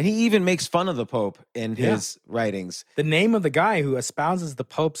 and he even makes fun of the Pope in his writings. The name of the guy who espouses the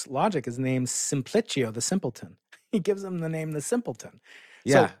Pope's logic is named Simplicio, the simpleton. He gives him the name the simpleton.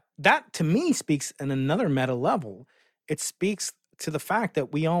 Yeah. So that, to me, speaks in another meta level. It speaks to the fact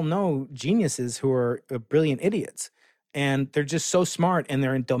that we all know geniuses who are brilliant idiots. And they're just so smart, and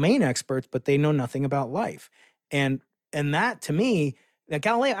they're domain experts, but they know nothing about life. And that, to me, that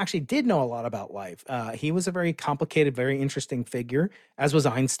Galileo actually did know a lot about life. He was a very complicated, very interesting figure, as was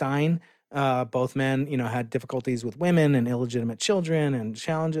Einstein. Both men, had difficulties with women and illegitimate children and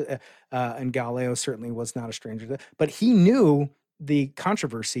challenges. And Galileo certainly was not a stranger to that. But he knew the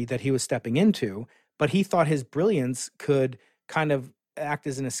controversy that he was stepping into, but he thought his brilliance could kind of act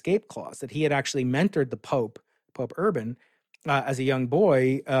as an escape clause, that he had actually mentored the Pope Urban, as a young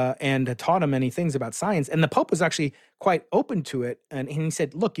boy, and had taught him many things about science. And the Pope was actually quite open to it. And he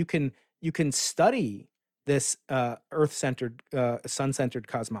said, look, you can study this earth-centered, sun-centered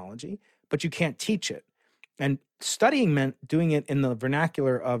cosmology, but you can't teach it. And studying meant doing it in the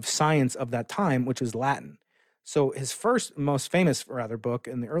vernacular of science of that time, which was Latin. So his first, most famous, book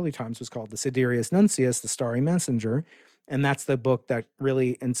in the early times was called the Sidereus Nuncius, the Starry Messenger. And that's the book that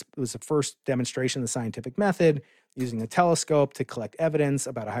really was the first demonstration of the scientific method, using a telescope to collect evidence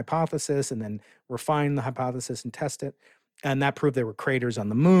about a hypothesis and then refine the hypothesis and test it. And that proved there were craters on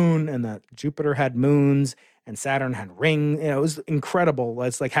the moon, and that Jupiter had moons and Saturn had rings. It was incredible.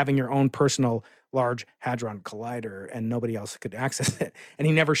 It's like having your own personal Large Hadron Collider, and nobody else could access it. And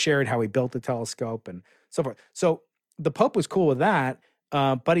he never shared how he built the telescope and so forth. So the Pope was cool with that.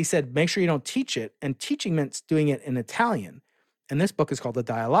 But he said, make sure you don't teach it. And teaching meant doing it in Italian. And this book is called the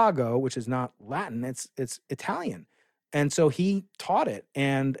Dialogo, which is not Latin, it's Italian. And so he taught it.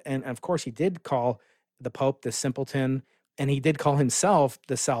 And of course, he did call the Pope the simpleton, and he did call himself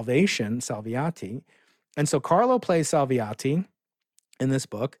the Salviati. And so Carlo plays Salviati in this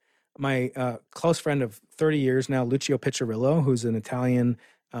book. My close friend of 30 years now, Lucio Piccirillo, who's an Italian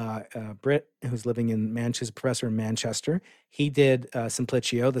Brit who's living in Manchester, professor in Manchester. He did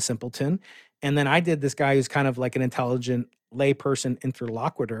Simplicio, the simpleton. And then I did this guy who's kind of like an intelligent layperson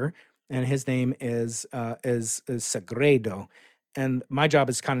interlocutor, and his name is Sagredo. And my job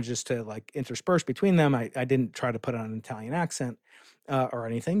is kind of just to like intersperse between them. I didn't try to put on an Italian accent or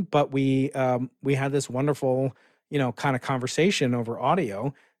anything, but we had this wonderful, kind of conversation over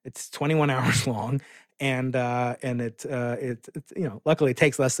audio. It's 21 hours long. And it luckily it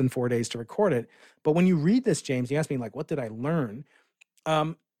takes less than 4 days to record it. But when you read this, James, you asked me like, what did I learn?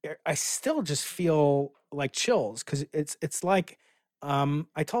 I still just feel like chills, because it's like,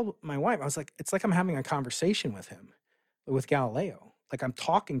 I told my wife, I was like, it's like I'm having a conversation with him, with Galileo. Like I'm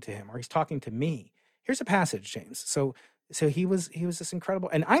talking to him, or he's talking to me. Here's a passage, James. So he was this incredible,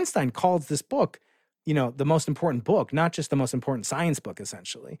 and Einstein called this book, the most important book, not just the most important science book,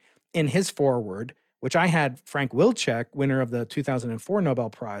 essentially. In his foreword, which I had Frank Wilczek, winner of the 2004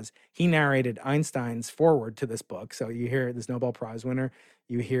 Nobel Prize, he narrated Einstein's foreword to this book. So you hear this Nobel Prize winner,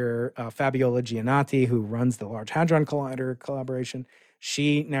 you hear Fabiola Giannati, who runs the Large Hadron Collider collaboration.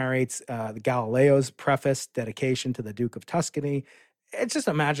 She narrates Galileo's preface, dedication to the Duke of Tuscany. It's just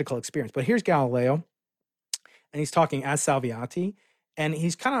a magical experience. But here's Galileo, and he's talking as Salviati, and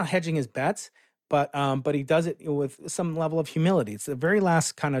he's kind of hedging his bets. But he does it with some level of humility. It's the very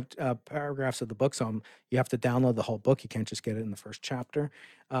last kind of paragraphs of the book, so you have to download the whole book. You can't just get it in the first chapter.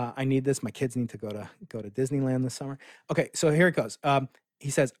 I need this. My kids need to go to Disneyland this summer. Okay, so here it goes. He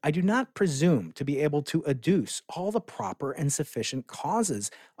says, I do not presume to be able to adduce all the proper and sufficient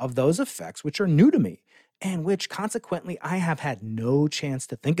causes of those effects which are new to me, and which consequently I have had no chance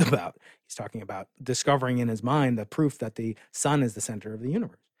to think about. He's talking about discovering in his mind the proof that the sun is the center of the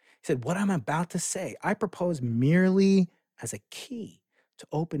universe. He said, what I'm about to say, I propose merely as a key to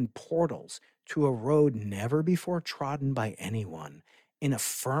open portals to a road never before trodden by anyone, in a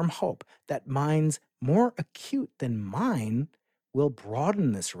firm hope that minds more acute than mine will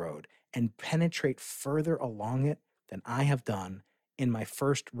broaden this road and penetrate further along it than I have done in my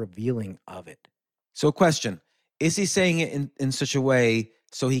first revealing of it. So question, is he saying it in such a way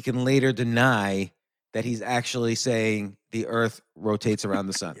so he can later deny that he's actually saying the earth rotates around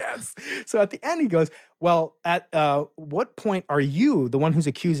the sun? Yes. So at the end, he goes, well, at what point are you the one who's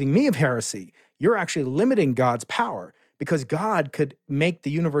accusing me of heresy? You're actually limiting God's power because God could make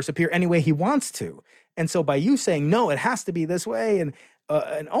the universe appear any way he wants to. And so by you saying, no, it has to be this way. And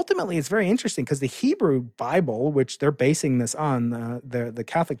ultimately, it's very interesting because the Hebrew Bible, which they're basing this on, the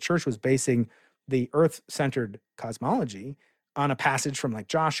Catholic Church was basing the earth-centered cosmology on a passage from like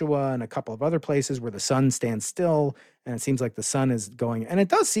Joshua and a couple of other places where the sun stands still and it seems like the sun is going, and it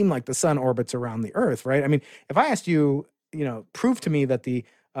does seem like the sun orbits around the earth, right? I mean, if I asked you, prove to me that the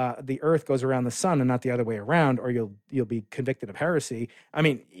earth goes around the sun and not the other way around, or you'll be convicted of heresy. I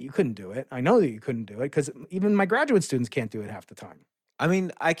mean, you couldn't do it. I know that you couldn't do it because even my graduate students can't do it half the time. I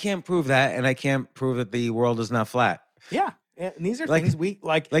mean, I can't prove that, and I can't prove that the world is not flat. Yeah. And these are things we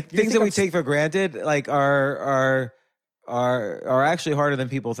like things that we take for granted, like are actually harder than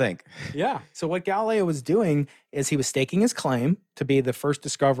people think. Yeah. So what Galileo was doing is he was staking his claim to be the first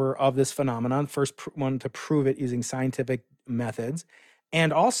discoverer of this phenomenon, first one to prove it using scientific methods,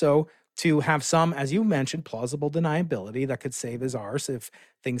 and also to have some, as you mentioned, plausible deniability that could save his arse if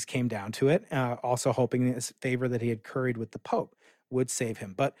things came down to it. Also hoping his favor that he had curried with the Pope would save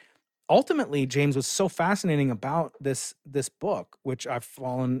him. But ultimately, James, was so fascinating about this book, which I've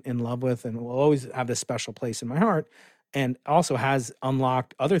fallen in love with and will always have this special place in my heart, and also has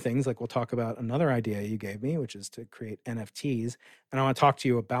unlocked other things, like we'll talk about another idea you gave me, which is to create NFTs. And I want to talk to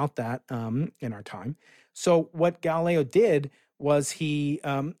you about that in our time. So what Galileo did was he,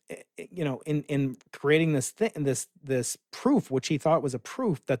 in creating this proof, which he thought was a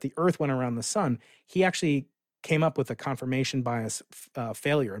proof that the earth went around the sun, he actually came up with a confirmation bias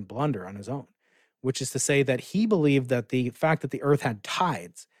failure and blunder on his own, which is to say that he believed that the fact that the earth had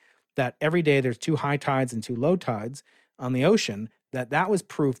tides, that every day there's 2 high tides and 2 low tides on the ocean, that was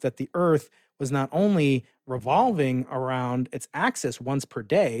proof that the earth was not only revolving around its axis once per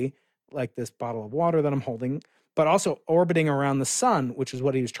day, like this bottle of water that I'm holding, but also orbiting around the sun, which is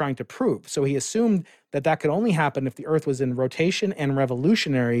what he was trying to prove. So he assumed that could only happen if the earth was in rotation and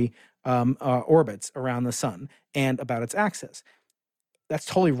revolutionary orbits around the sun and about its axis. That's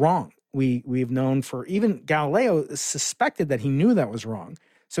totally wrong. We've known for, even Galileo suspected that he knew that was wrong.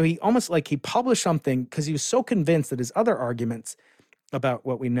 So he almost like he published something because he was so convinced that his other arguments about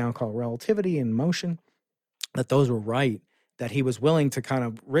what we now call relativity and motion, that those were right, that he was willing to kind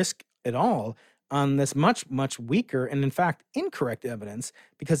of risk it all on this much, much weaker and in fact incorrect evidence,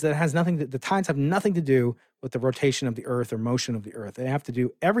 because the tides have nothing to do with the rotation of the earth or motion of the earth. They have to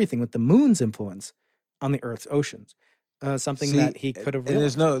do everything with the moon's influence on the earth's oceans. Something that he could have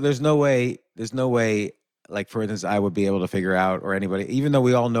realized. And there's no way, like, for instance, I would be able to figure out, or anybody, even though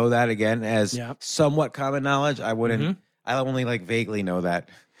we all know that, again, as somewhat common knowledge, I wouldn't, I only like vaguely know that.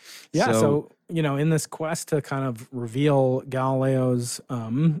 Yeah. So, in this quest to kind of reveal Galileo's,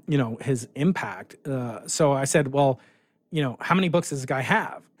 his impact. So I said, well, how many books does this guy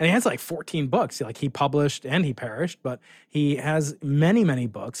have? And he has like 14 books. Like, he published and he perished, but he has many, many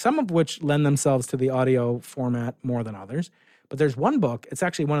books, some of which lend themselves to the audio format more than others. But there's one book, it's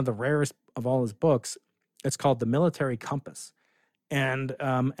actually one of the rarest of all his books. It's called The Military Compass. And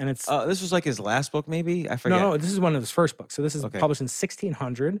it's... this was like his last book, maybe? I forget. No, this is one of his first books. So this is published in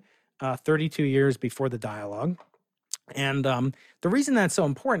 1600, 32 years before the dialogue. And the reason that's so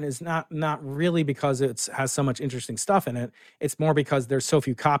important is not really because it has so much interesting stuff in it. It's more because there's so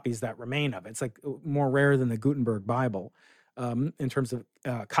few copies that remain of it. It's like more rare than the Gutenberg Bible in terms of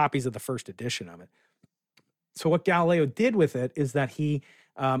copies of the first edition of it. So what Galileo did with it is that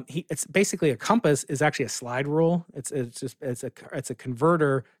it's basically a compass is actually a slide rule. It's a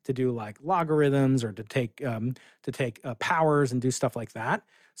converter to do like logarithms or to take powers and do stuff like that.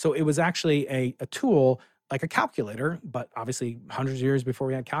 So it was actually a tool like a calculator, but obviously hundreds of years before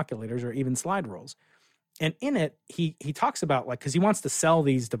we had calculators or even slide rules. And in it, he talks about, like, because he wants to sell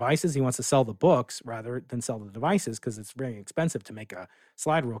these devices, he wants to sell the books rather than sell the devices, because it's very expensive to make a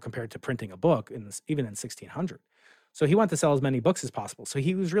slide rule compared to printing a book even in 1600. So he wanted to sell as many books as possible. So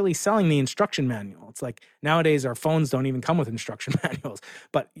he was really selling the instruction manual. It's like nowadays our phones don't even come with instruction manuals.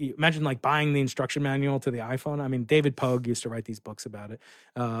 But you imagine like buying the instruction manual to the iPhone. I mean, David Pogue used to write these books about it,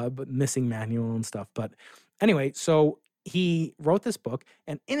 but missing manual and stuff. But anyway, so he wrote this book,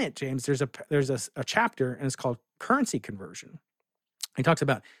 and in it, James, there's a chapter, and it's called Currency Conversion. He talks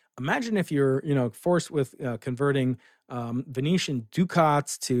about, imagine if you're, forced with converting Venetian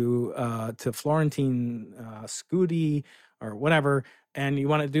ducats to Florentine scudi or whatever, and you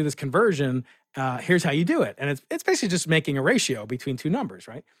want to do this conversion. Here's how you do it, and it's basically just making a ratio between two numbers,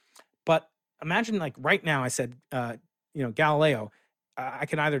 right? But imagine, like, right now, I said, Galileo, I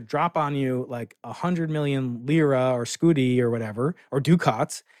can either drop on you like 100 million lira or scudi or whatever, or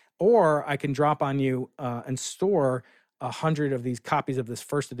ducats, or I can drop on you and store 100 of these copies of this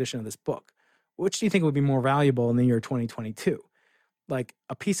first edition of this book. Which do you think would be more valuable in the year 2022? Like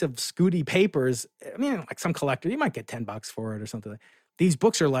a piece of scudi papers, I mean, like some collector, you might get $10 for it or something. These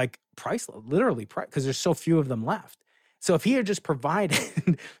books are like priceless, literally because there's so few of them left. So if he had just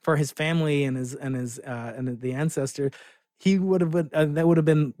provided for his family and the ancestor, he would have been, that would have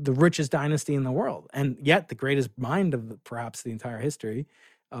been the richest dynasty in the world, and yet the greatest mind of perhaps the entire history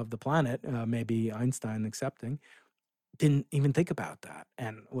of the planet, maybe Einstein accepting, didn't even think about that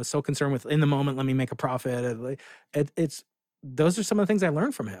and was so concerned with, in the moment, let me make a profit. It's those are some of the things I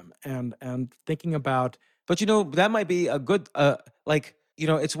learned from him, and thinking about. But that might be a good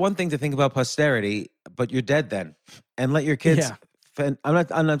it's one thing to think about posterity, but you're dead then, and let your kids. Yeah.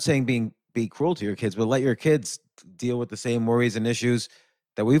 I'm not saying be cruel to your kids, but let your kids deal with the same worries and issues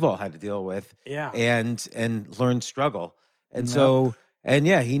that we've all had to deal with. Yeah. And learn struggle. And so, and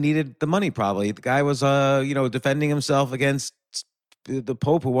yeah, he needed the money probably. The guy was defending himself against the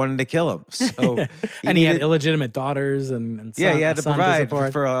Pope who wanted to kill him. So and he had illegitimate daughters and he had to provide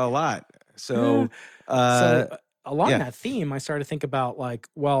for a lot. So along that theme, I started to think about, like,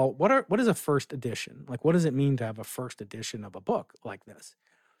 well, what is a first edition? Like, what does it mean to have a first edition of a book like this?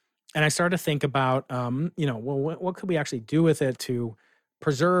 And I started to think about, what could we actually do with it to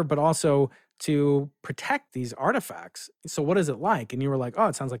preserve, but also to protect these artifacts? So what is it like? And you were like, oh,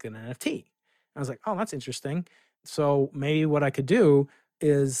 it sounds like an NFT. I was like, oh, that's interesting. So maybe what I could do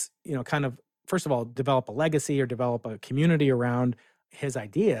is, kind of, first of all, develop a legacy or develop a community around his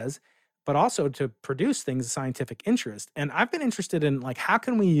ideas, but also to produce things of scientific interest. And I've been interested in, like, how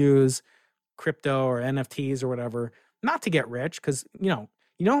can we use crypto or NFTs or whatever, not to get rich, because, you know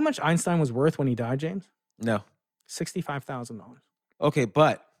how much Einstein was worth when he died, James? No. $65,000. Okay,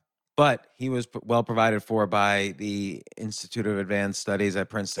 but he was well provided for by the Institute of Advanced Studies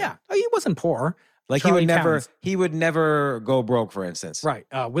at Princeton. Yeah, he wasn't poor. Like Charlie he would never go broke, for instance. Right.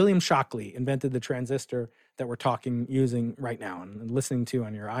 William Shockley invented the transistor that we're using right now and listening to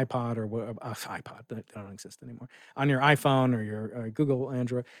on your iPod or iPod that don't exist anymore, on your iPhone or your Google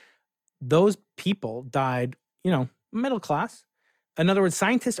Android. Those people died, middle class. In other words,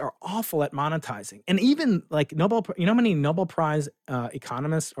 scientists are awful at monetizing. And even like Nobel, how many Nobel Prize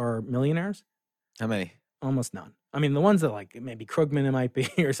economists are millionaires? How many? Almost none. I mean, the ones that, like, maybe Krugman it might be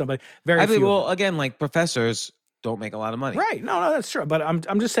or somebody. Very few. Well, again, like, professors don't make a lot of money. Right. No, that's true. But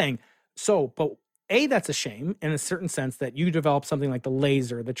I'm just saying, but that's a shame in a certain sense that you develop something like the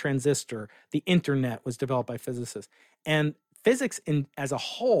laser, the transistor, the internet was developed by physicists. And physics as a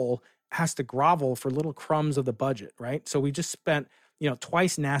whole has to grovel for little crumbs of the budget, right? So we just spent,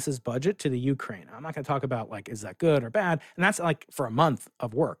 twice NASA's budget to the Ukraine. I'm not going to talk about, like, is that good or bad? And that's like for a month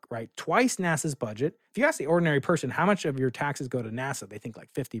of work, right? Twice NASA's budget. If you ask the ordinary person how much of your taxes go to NASA, they think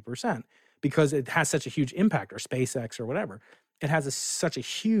like 50% because it has such a huge impact, or SpaceX or whatever. It has such a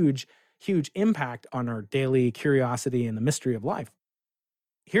huge, huge impact on our daily curiosity and the mystery of life.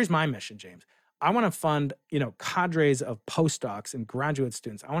 Here's my mission, James. I want to fund, cadres of postdocs and graduate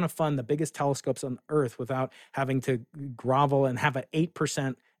students. I want to fund the biggest telescopes on Earth without having to grovel and have an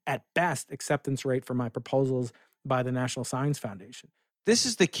 8% at best acceptance rate for my proposals by the National Science Foundation. This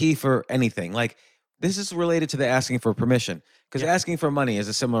is the key for anything. Like, this is related to the asking for permission, because asking for money is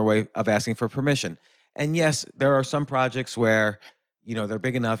a similar way of asking for permission. And yes, there are some projects where, they're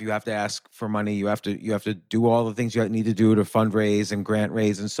big enough. You have to ask for money. You have to do all the things you need to do to fundraise and grant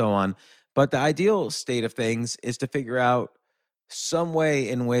raise and so on. But the ideal state of things is to figure out some way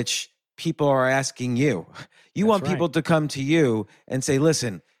in which people are asking you. You want people to come to you and say,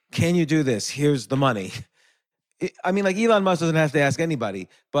 listen, can you do this? Here's the money. I mean, like, Elon Musk doesn't have to ask anybody,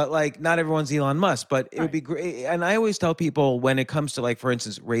 but, like, not everyone's Elon Musk. But it would be great. And I always tell people, when it comes to, like, for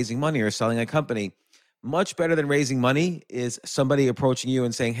instance, raising money or selling a company, much better than raising money is somebody approaching you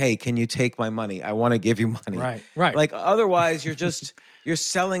and saying, hey, can you take my money? I want to give you money. Right. Like, otherwise you're just, you're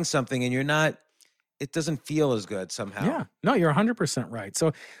selling something and it doesn't feel as good somehow. Yeah, no, you're 100% right.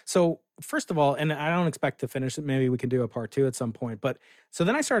 So first of all, and I don't expect to finish it. Maybe we can do a part 2 at some point. But so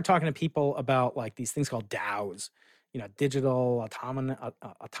then I started talking to people about, like, these things called DAOs, digital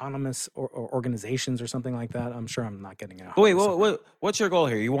autonomous organizations or something like that. I'm sure I'm not getting it. Wait, what's your goal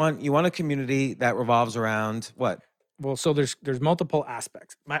here? You want a community that revolves around what? Well, so there's multiple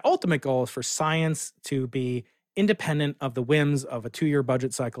aspects. My ultimate goal is for science to be independent of the whims of a 2-year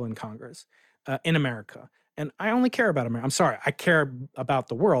budget cycle in Congress in America. And I only care about America. I'm sorry, I care about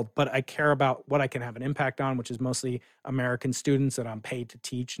the world, but I care about what I can have an impact on, which is mostly American students that I'm paid to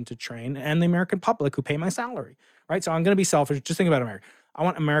teach and to train, and the American public who pay my salary, right? So I'm going to be selfish. Just think about America. I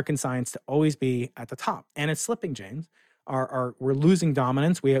want American science to always be at the top, and it's slipping, James. We're losing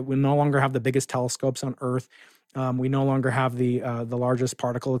dominance. We no longer have the biggest telescopes on Earth. We no longer have the largest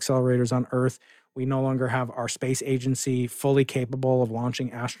particle accelerators on Earth. We no longer have our space agency fully capable of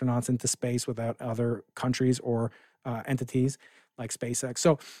launching astronauts into space without other countries or entities like SpaceX.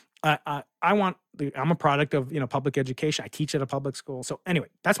 So I'm a product of public education. I teach at a public school. So anyway,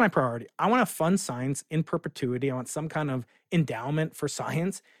 that's my priority. I want to fund science in perpetuity. I want some kind of endowment for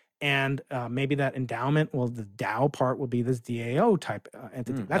science. And maybe that endowment, the DAO part will be this DAO type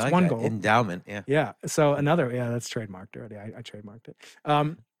entity. That's one goal. Endowment, yeah. Yeah. So that's trademarked already. I trademarked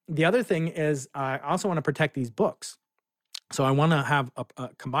it. The other thing is I also want to protect these books. So I want to have a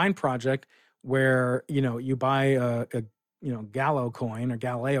combined project where, you buy a Gallo coin or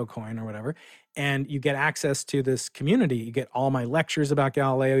Galileo coin or whatever, and you get access to this community. You get all my lectures about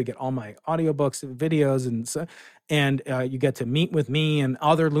Galileo, you get all my audiobooks, videos, and you get to meet with me and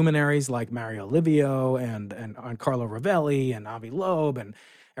other luminaries like Mario Livio and Carlo Rovelli and Avi Loeb and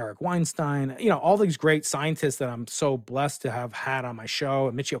Eric Weinstein, all these great scientists that I'm so blessed to have had on my show,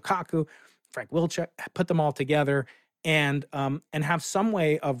 and Michio Kaku, Frank Wilczek, put them all together and have some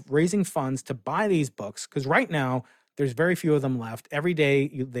way of raising funds to buy these books. Because right now, there's very few of them left. Every day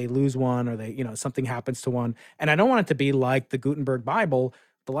they lose one or something happens to one. And I don't want it to be like the Gutenberg Bible.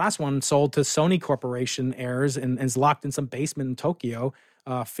 The last one sold to Sony Corporation heirs and is locked in some basement in Tokyo,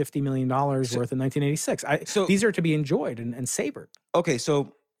 $50 million worth in 1986. So these are to be enjoyed and savored. Okay,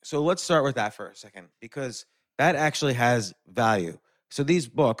 so let's start with that for a second, because that actually has value. So these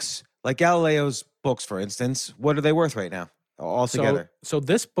books, like Galileo's books, for instance, what are they worth right now altogether? So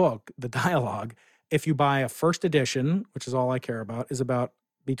this book, The Dialogue, if you buy a first edition, which is all I care about, is about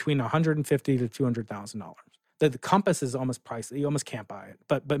between $150,000 to $200,000. The Compass is almost pricey. You almost can't buy it,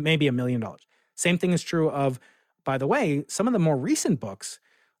 but maybe $1 million. Same thing is true of, by the way, some of the more recent books,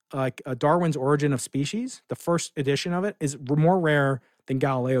 like Darwin's Origin of Species. The first edition of it is more rare than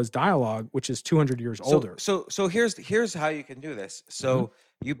Galileo's Dialogue, which is 200 years older. So here's how you can do this. So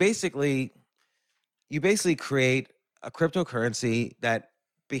you basically create a cryptocurrency that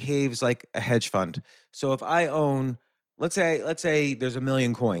behaves like a hedge fund. So if I own, let's say there's 1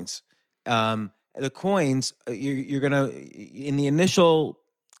 million coins. The coins you're gonna, in the initial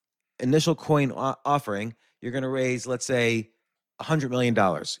coin offering, you're gonna raise, let's say, $100 million.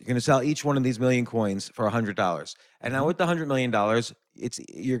 You're gonna sell each one of these million coins for $100. And now with the $100 million,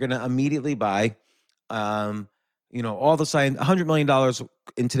 you're gonna immediately buy, all the $100 million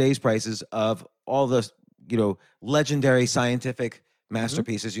in today's prices of all the legendary scientific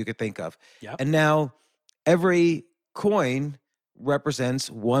masterpieces you could think of. Yep. And now every coin represents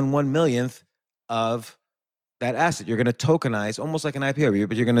 1/1,000,000th of that asset. You're going to tokenize, almost like an IPO,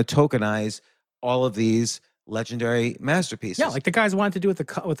 but you're going to tokenize all of these legendary masterpieces. Yeah, like the guys wanted to do with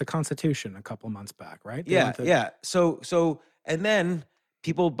the Constitution a couple months back, right? Yeah. So and then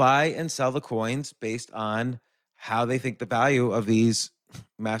people buy and sell the coins based on how they think the value of these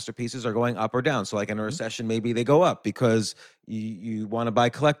masterpieces are going up or down. So like in a recession, maybe they go up because you want to buy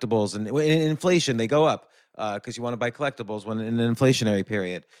collectibles, and in inflation they go up because you want to buy collectibles when in an inflationary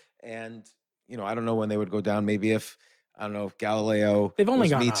period. And I don't know when they would go down. Maybe if Galileo, they've only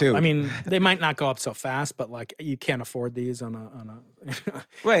gone Me up. Too. I mean, they might not go up so fast, but like you can't afford these on a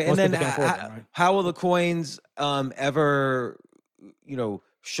right. And then right? How will the coins ever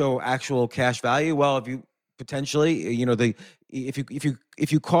show actual cash value? Well, if you potentially,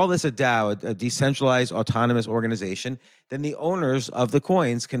 if you call this a DAO, a decentralized autonomous organization, then the owners of the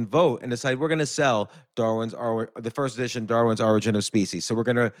coins can vote and decide, we're going to sell the first edition Darwin's Origin of Species. So we're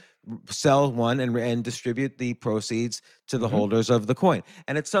going to sell one and distribute the proceeds to the holders of the coin.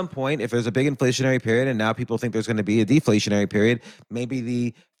 And at some point, if there's a big inflationary period and now people think there's going to be a deflationary period, maybe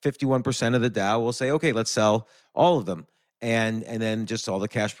the 51% of the DAO will say, okay, let's sell all of them. And then just all the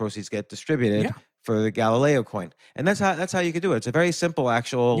cash proceeds get distributed for the Galileo coin. And that's how you could do it. It's a very simple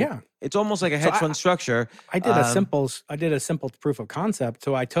it's almost like a hedge fund structure. I did a simple proof of concept.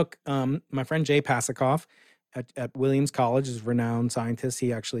 So I took my friend Jay Pasakoff at Williams College, is a renowned scientist.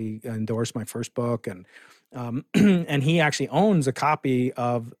 He actually endorsed my first book, and and he actually owns a copy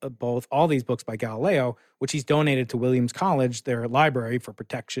of all these books by Galileo, which he's donated to Williams College, their library, for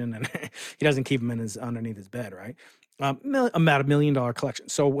protection, and he doesn't keep them underneath his bed, right? about $1 million collection.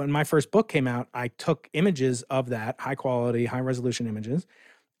 So when my first book came out, I took images of that, high quality, high resolution images,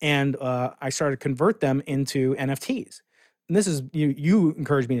 and I started to convert them into NFTs. And this is, you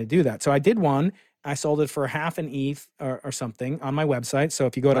encouraged me to do that. So I did one. I sold it for half an ETH or something on my website. So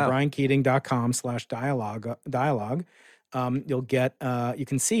if you go to briankeating.com/dialogue, you'll get, you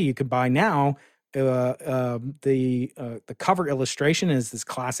can see, you can buy now. The cover illustration is this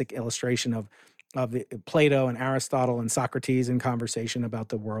classic illustration of Plato and Aristotle and Socrates in conversation about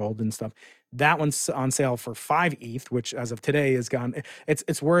the world and stuff. That one's on sale for 5 ETH, which as of today is gone.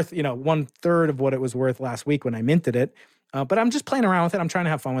 It's worth 1/3 of what it was worth last week when I minted it. But I'm just playing around with it. I'm trying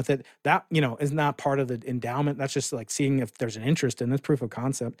to have fun with it. That is not part of the endowment. That's just like seeing if there's an interest in this, proof of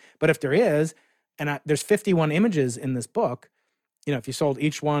concept. But if there is, and there's 51 images in this book, if you sold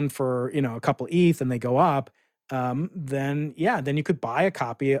each one for a couple ETH and they go up, then you could buy a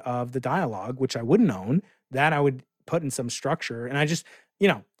copy of the dialogue, which I wouldn't own. That I would put in some structure. And I just,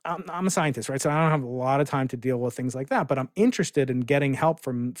 I'm a scientist, right? So I don't have a lot of time to deal with things like that. But I'm interested in getting help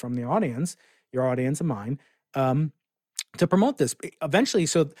from the audience, your audience and mine, to promote this eventually.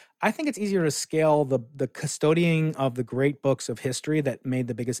 So I think it's easier to scale the custodying of the great books of history that made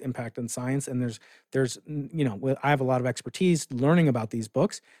the biggest impact on science. And there's I have a lot of expertise learning about these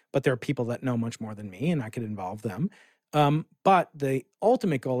books, but there are people that know much more than me, and I could involve them. But the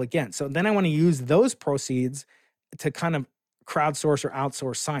ultimate goal, again, so then I want to use those proceeds to kind of crowdsource or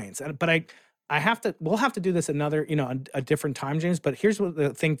outsource science. But we'll have to do this another, a different time, James. But here's what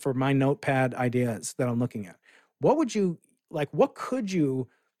the thing for my notepad ideas that I'm looking at. What could you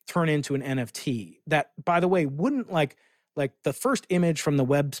turn into an NFT that, by the way, wouldn't like the first image from the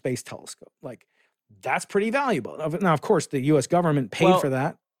Webb Space Telescope? Like, that's pretty valuable. Now, of course, the U.S. government paid for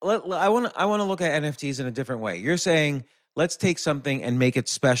that. I want to look at NFTs in a different way. You're saying, let's take something and make it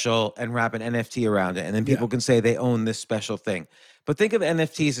special and wrap an NFT around it, and then people can say they own this special thing. But think of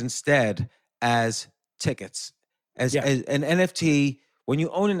NFTs instead as tickets. As an NFT, when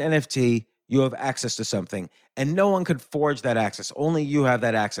you own an NFT, you have access to something, and no one could forge that access. Only you have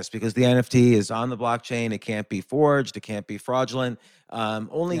that access because the NFT is on the blockchain. It can't be forged. It can't be fraudulent.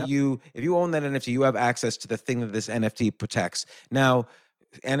 You, if you own that NFT, you have access to the thing that this NFT protects. Now,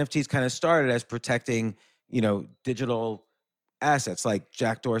 NFTs kind of started as protecting, digital assets like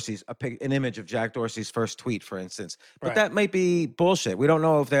Jack Dorsey's, an image of Jack Dorsey's first tweet, for instance. But that might be bullshit. We don't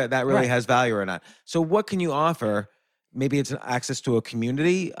know if that really has value or not. So what can you offer? Maybe it's access to a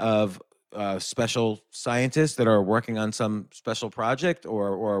community of special scientists that are working on some special project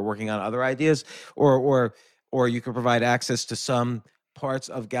or working on other ideas, or you could provide access to some parts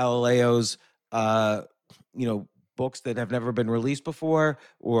of Galileo's books that have never been released before,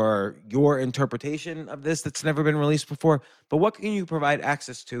 or your interpretation of this that's never been released before. But what can you provide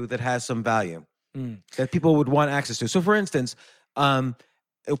access to that has some value that people would want access to? So for instance,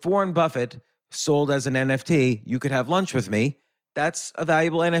 if Warren Buffett sold as an NFT, you could have lunch with me. That's a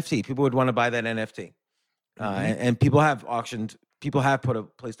valuable NFT. People would want to buy that NFT. And people have put a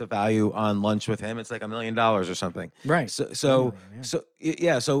placed a value on lunch with him. It's like $1 million or something. Right. So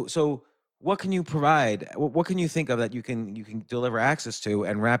what can you provide? What can you think of that you can deliver access to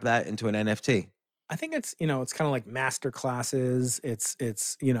and wrap that into an NFT? I think it's, it's kind of like master classes. It's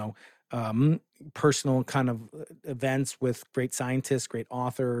personal kind of events with great scientists, great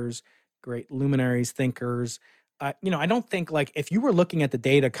authors, great luminaries, thinkers. I don't think, like, if you were looking at the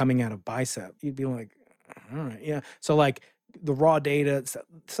data coming out of Bicep, you'd be like, all right, yeah. So like the raw data,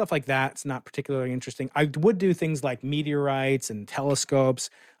 stuff like that, it's not particularly interesting. I would do things like meteorites and telescopes.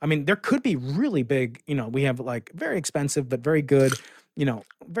 I mean, there could be really big, we have like very expensive, but very good,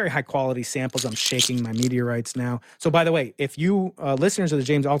 very high quality samples. I'm shaking my meteorites now. So by the way, if you listeners of the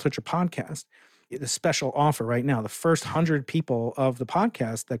James Altucher podcast, the special offer right now, the first 100 people of the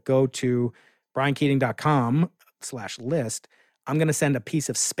podcast that go to briankeating.com/list, I'm going to send a piece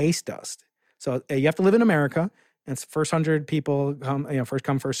of space dust. So you have to live in America. And it's first 100 people come, first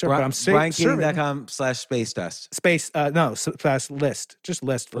come, first serve. But I'm briankeating.com/space dust. /list. Just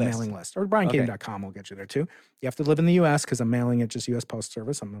list for mailing list. Or briankeating.com will get you there too. You have to live in the U.S. because I'm mailing it just U.S. Post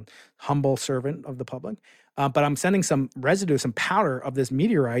Service. I'm a humble servant of the public. But I'm sending some residue, some powder of this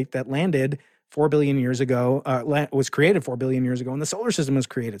meteorite that landed 4 billion years ago, was created 4 billion years ago, and the solar system was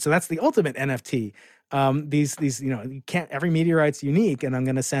created. So that's the ultimate NFT. These, you can't, every meteorite's unique, and I'm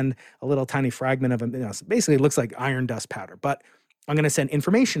going to send a little tiny fragment of it. Basically, it looks like iron dust powder, but I'm going to send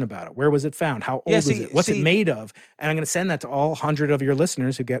information about it. Where was it found? How old is it? What's it made of? And I'm going to send that to all 100 of your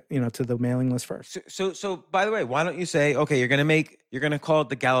listeners who get, to the mailing list first. So by the way, why don't you say, okay, you're going to call it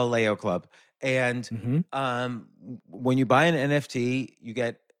the Galileo Club. And when you buy an NFT, you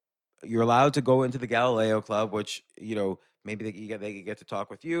get you're allowed to go into the Galileo Club, which, maybe they get to talk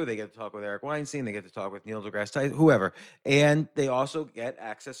with you, they get to talk with Eric Weinstein, they get to talk with Neil deGrasse Tyson, whoever. And they also get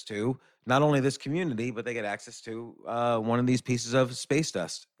access to not only this community, but they get access to one of these pieces of space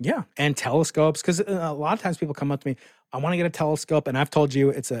dust. Yeah, and telescopes, because a lot of times people come up to me, I want to get a telescope, and I've told you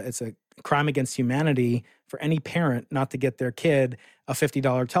it's a crime against humanity for any parent not to get their kid a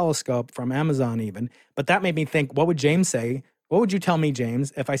 $50 telescope from Amazon even. But that made me think, what would James say? What would you tell me,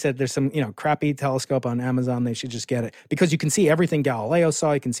 James, if I said there's some, crappy telescope on Amazon, they should just get it? Because you can see everything Galileo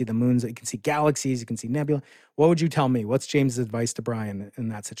saw, you can see the moons, you can see galaxies, you can see nebula. What would you tell me? What's James's advice to Brian in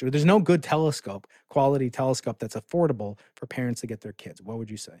that situation? There's no good telescope, quality telescope that's affordable for parents to get their kids. What would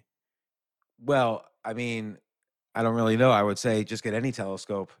you say? Well, I mean, I don't really know. I would say just get any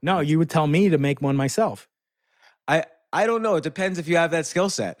telescope. No, you would tell me to make one myself. I don't know. It depends if you have that skill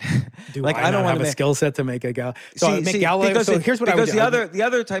set. Do I don't have a skill set to make a Galileo? So Galileo. Because so here's what I would do. Because the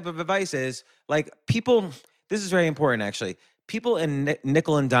other type of advice is like people. This is very important, actually. People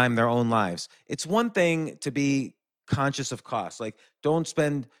nickel and dime their own lives. It's one thing to be conscious of cost. Like, don't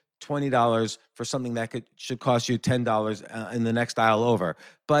spend $20 for something that should cost you $10 in the next aisle over.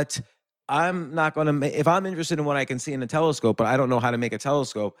 But I'm not going to. If I'm interested in what I can see in a telescope, but I don't know how to make a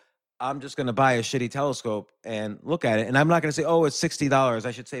telescope, I'm just going to buy a shitty telescope and look at it. And I'm not going to say, oh, it's $60.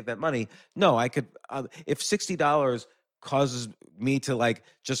 I should save that money. No, I could, if $60 causes me to like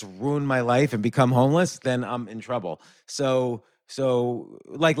just ruin my life and become homeless, then I'm in trouble. So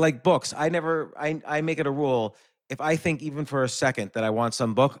like books, I make it a rule. If I think even for a second that I want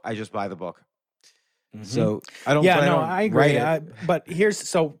some book, I just buy the book. Mm-hmm. So I don't. Yeah, I agree. But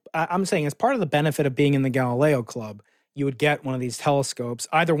I'm saying as part of the benefit of being in the Galileo Club, you would get one of these telescopes,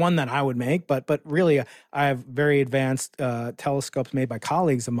 either one that I would make, but really I have very advanced telescopes made by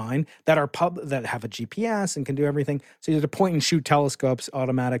colleagues of mine that are that have a GPS and can do everything. So these are point and shoot telescopes,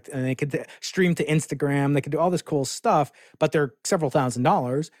 automatic, and they could stream to Instagram. They could do all this cool stuff, but they're several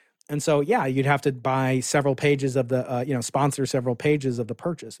 $1,000s. And so, yeah, you'd have to buy several pages of the, sponsor several pages of the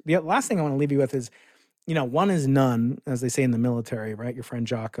purchase. The last thing I want to leave you with is, one is none, as they say in the military, right? Your friend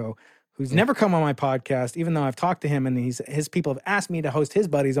Jocko, who's never come on my podcast, even though I've talked to him and his people have asked me to host his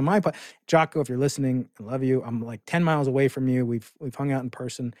buddies on my podcast. Jocko, if you're listening, I love you. I'm like 10 miles away from you. We've hung out in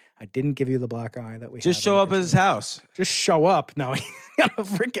person. I didn't give you the black eye that we just show up at his house. Just show up. No, he's gonna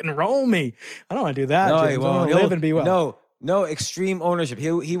freaking roll me. I don't want to do that. No, James. he won't. I want to live and be well. No extreme ownership.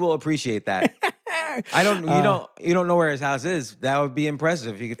 He will appreciate that. You don't know where his house is. That would be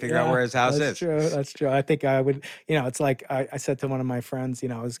impressive if you could figure out where his house is. That's true. I think I would, it's like I said to one of my friends,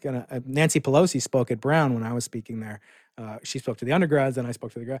 I was Nancy Pelosi spoke at Brown when I was speaking there. She spoke to the undergrads and I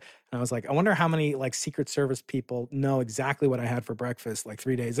spoke to the grad. And I was like, I wonder how many like Secret Service people know exactly what I had for breakfast like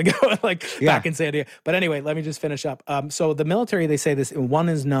 3 days ago, back in San Diego. But anyway, let me just finish up. So the military, they say this, 1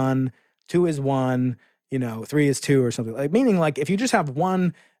 is none, 2 is 1, 3 is 2 or something. Like meaning like if you just have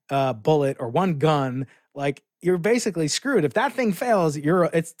one bullet or one gun, like you're basically screwed. If that thing fails,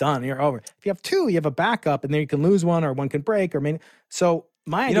 it's done. You're over. If you have 2, you have a backup, and then you can lose one or one can break. So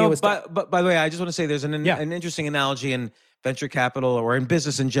my idea was. But by the way, I just want to say there's an interesting analogy in venture capital or in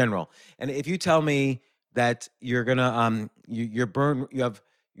business in general. And if you tell me that you're gonna you have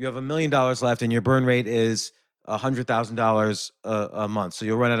 $1 million left and your burn rate is $100,000 a month, so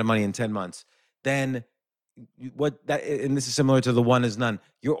you'll run out of money in 10 months, then. And this is similar to the 1 is none.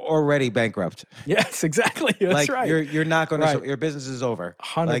 You're already bankrupt. Yes, exactly. That's right. You're not going to. Your business is over.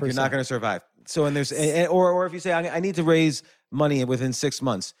 100%. Like you're not going to survive. So and there's or if you say I need to raise money within 6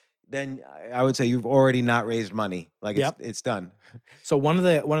 months, then I would say you've already not raised money. Like it's done. So one of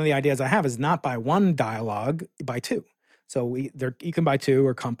the ideas I have is not buy 1 dialogue, buy 2. So you can buy 2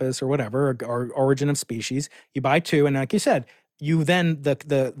 or Compass or whatever or Origin of Species. You buy 2, and like you said. You then the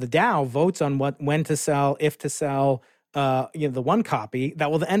DAO votes on when to sell, if to sell, the 1 copy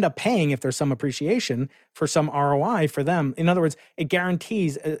that will end up paying if there's some appreciation for some ROI for them. In other words, it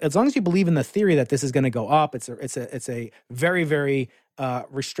guarantees as long as you believe in the theory that this is going to go up. It's a very very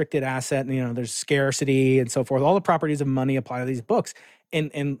restricted asset. And, there's scarcity and so forth. All the properties of money apply to these books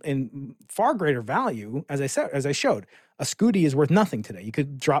in far greater value. As I showed. A Scooty is worth nothing today. You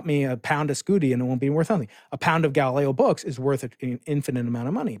could drop me a pound of Scooty and it won't be worth nothing. A pound of Galileo books is worth an infinite amount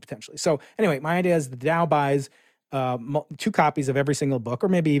of money potentially. So anyway, my idea is the DAO buys 2 copies of every single book or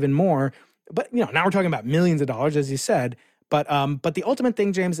maybe even more. But now we're talking about millions of dollars, as you said. But the ultimate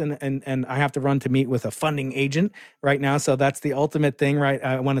thing, James, and I have to run to meet with a funding agent right now. So that's the ultimate thing, right?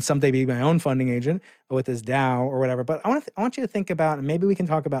 I want to someday be my own funding agent with this DAO or whatever. But I want you to think about, and maybe we can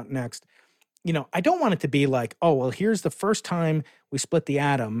talk about next, I don't want it to be like, oh, well, here's the first time we split the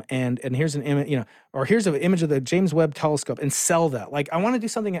atom, and here's an image, or here's an image of the James Webb Telescope, and sell that. Like, I want to do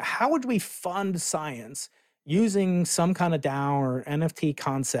something. How would we fund science using some kind of DAO or NFT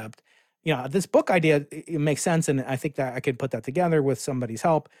concept? This book idea, it makes sense, and I think that I could put that together with somebody's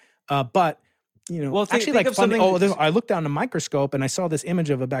help. But Well, actually, think like of something. I looked down a microscope and I saw this image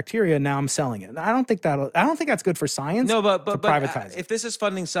of a bacteria. Now I'm selling it. I don't think that's good for science. No, but privatize it. if this is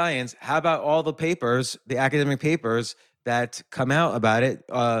funding science, how about all the papers, the academic papers that come out about it?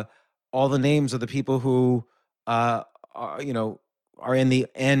 All the names of the people who are in the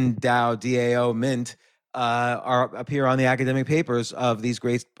NDAO DAO mint appear on the academic papers of these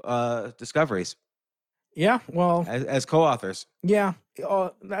great discoveries. Yeah, well, as co-authors. Yeah,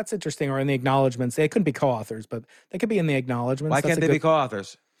 that's interesting. Or in the acknowledgments, they couldn't be co-authors, but they could be in the acknowledgments. Why can't they be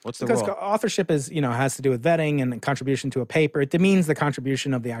co-authors? What's the rule? Because authorship is, has to do with vetting and contribution to a paper. It demeans the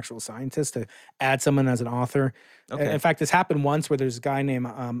contribution of the actual scientist to add someone as an author. Okay. In fact, this happened once where there's a guy named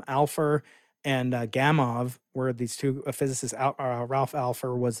Alpher and Gamov, where these two physicists, Ralph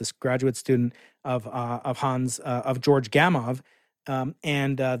Alpher was this graduate student of George Gamov.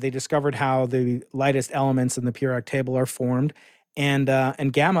 And they discovered how the lightest elements in the periodic table are formed. And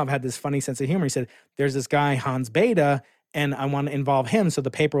Gamov had this funny sense of humor. He said, there's this guy, Hans Bethe, and I want to involve him. So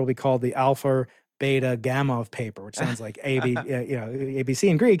the paper will be called the Alpha Beta Gamov paper, which sounds like ABC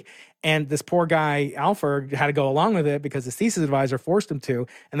in Greek. And this poor guy, Alpha, had to go along with it because his thesis advisor forced him to.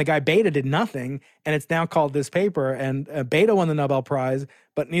 And the guy Beta did nothing. And it's now called this paper. And Beta won the Nobel Prize,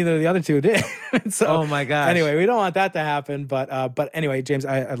 but neither of the other two did. So, oh my gosh. Anyway, we don't want that to happen. But anyway, James,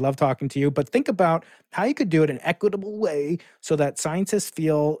 I love talking to you. But think about how you could do it in an equitable way so that scientists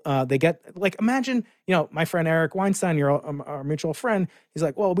feel they get, like, imagine, my friend Eric Weinstein, our mutual friend, he's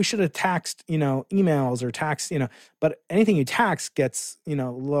like, well, we should have taxed, emails or taxed, but anything you tax gets,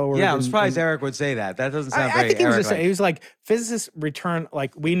 lower. Yeah, I'm surprised Eric would say that. That doesn't sound very I think he was Eric-like. he was like, physicists return,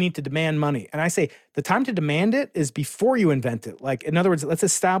 like, we need to demand money. And I say, the time to demand it is before you invent it. Like, in other words, let's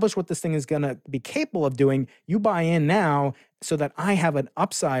establish what this thing is going to be capable of doing. You buy in now so that I have an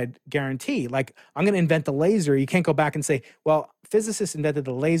upside guarantee. Like, I'm going to invent the laser. You can't go back and say, well, physicists invented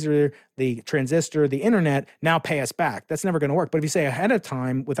the laser, the transistor, the internet, now pay us back. That's never going to work. But if you say ahead of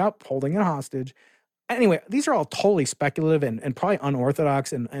time without holding it hostage, anyway, these are all totally speculative and probably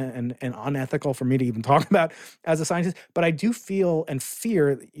unorthodox and unethical for me to even talk about as a scientist. But I do feel and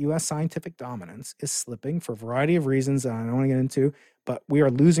fear that U.S. scientific dominance is slipping for a variety of reasons that I don't want to get into. But we are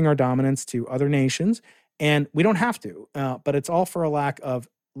losing our dominance to other nations, and we don't have to. But it's all for a lack of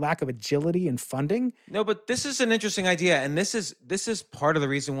agility and funding. No, but this is an interesting idea, and this is part of the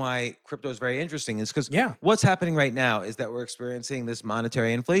reason why crypto is very interesting. Is because what's happening right now is that we're experiencing this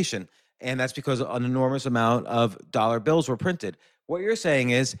monetary inflation. And that's because an enormous amount of dollar bills were printed. What you're saying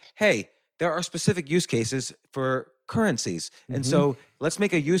is, hey, there are specific use cases for currencies. And so let's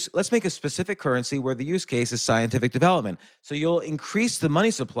make a specific currency where the use case is scientific development. So you'll increase the money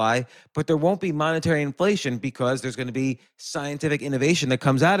supply, but there won't be monetary inflation because there's going to be scientific innovation that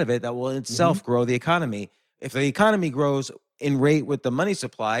comes out of it that will in itself grow the economy. If the economy grows in rate with the money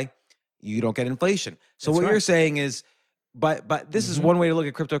supply, you don't get inflation. So what you're saying is, but this is one way to look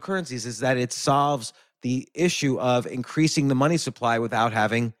at cryptocurrencies, is that it solves the issue of increasing the money supply without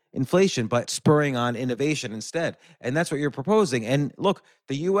having inflation, but spurring on innovation instead. And that's what you're proposing. And look,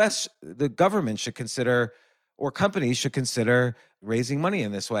 the government should consider, or companies should consider, raising money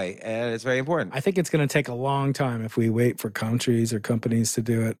in this way. And it's very important. I think it's going to take a long time if we wait for countries or companies to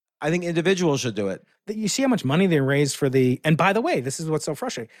do it. I think individuals should do it. You see how much money they raised for and by the way, this is what's so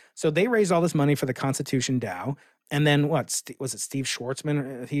frustrating. So they raised all this money for the Constitution DAO. And then was it Steve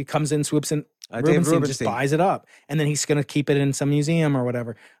Schwartzman? He comes in, swoops in, Rubenstein just buys it up. And then he's going to keep it in some museum or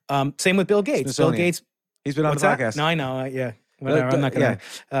whatever. Same with Bill Gates. Smithsonian. Bill Gates. He's been on the podcast. No, I know. Yeah. Whatever. I'm not going to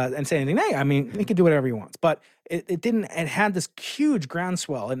and say anything. Hey, I mean, he can do whatever he wants. But it had this huge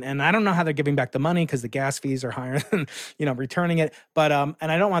groundswell. And I don't know how they're giving back the money because the gas fees are higher than, returning it. But,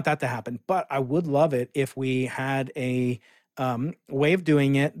 and I don't want that to happen. But I would love it if we had a way of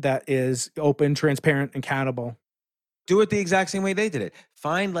doing it that is open, transparent, and accountable. Do it the exact same way they did it.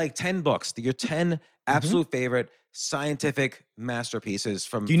 Find like 10 books, your 10 absolute favorite scientific masterpieces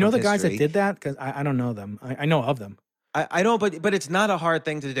from Do you know the history. guys that did that? Because I don't know them. I know of them. I know, but it's not a hard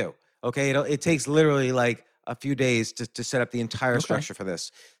thing to do. Okay, it takes literally like a few days to set up the entire structure for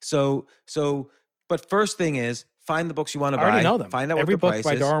this. But first thing is, find the books you want to buy. I already know them. Find out every what the book price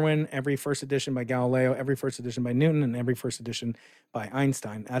by is. Darwin, every first edition by Galileo, every first edition by Newton, and every first edition by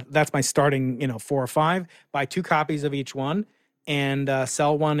Einstein. That's my starting, 4 or 5. Buy 2 copies of each one and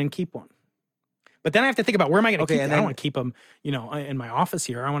sell one and keep one. But then I have to think about where am I going to Okay, keep and them? I don't then- want to keep them, in my office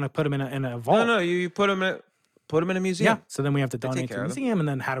here. I want to put them in a vault. No, you put them in a museum. Yeah. So then we have to They take donate to care the of them. museum, and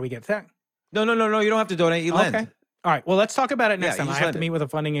then how do we get that? No. You don't have to donate. You lend. Okay. All right. Well, let's talk about it next Yeah, time. you I just have lend to it. meet with a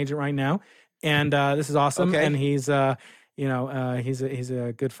funding agent right now, and this is awesome. Okay. And he's he's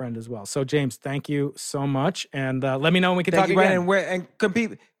a good friend as well. So James, thank you so much, and let me know when we can Thank talk you, Brian. again. And where and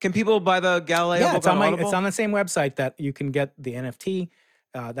can people buy the Galileo Yeah, book it's on Audible? it's on the same website that you can get the NFT.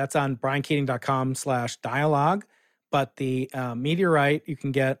 That's on briankeating.com/dialogue. But the meteorite you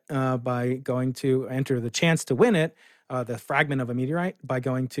can get by going to enter the chance to win it, the fragment of a meteorite, by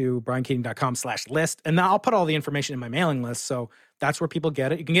going to briankeating.com/list. And now I'll put all the information in my mailing list. So that's where people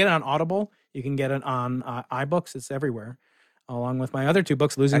get it. You can get it on Audible. You can get it on iBooks. It's everywhere. Along with my other two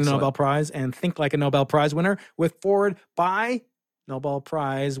books, Losing the Excellent. Nobel Prize and Think Like a Nobel Prize Winner, with forward by Nobel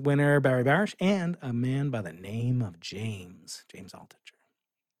Prize winner Barry Barish and a man by the name of James Altucher.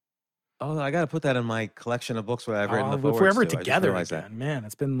 Oh, I got to put that in my collection of books where I've written the If forwards we're ever to. I just together realized again, man,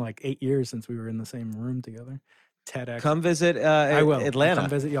 it's been like 8 years since we were in the same room together. TEDx. that. Come visit I will. Atlanta. Come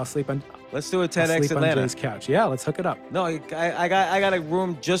visit you. I'll sleep on. Let's do a I'll TEDx sleep on Atlanta. Jay's couch. Yeah, let's hook it up. No, I got a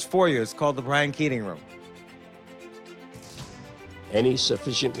room just for you. It's called the Brian Keating Room. Any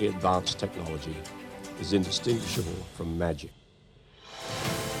sufficiently advanced technology is indistinguishable from magic.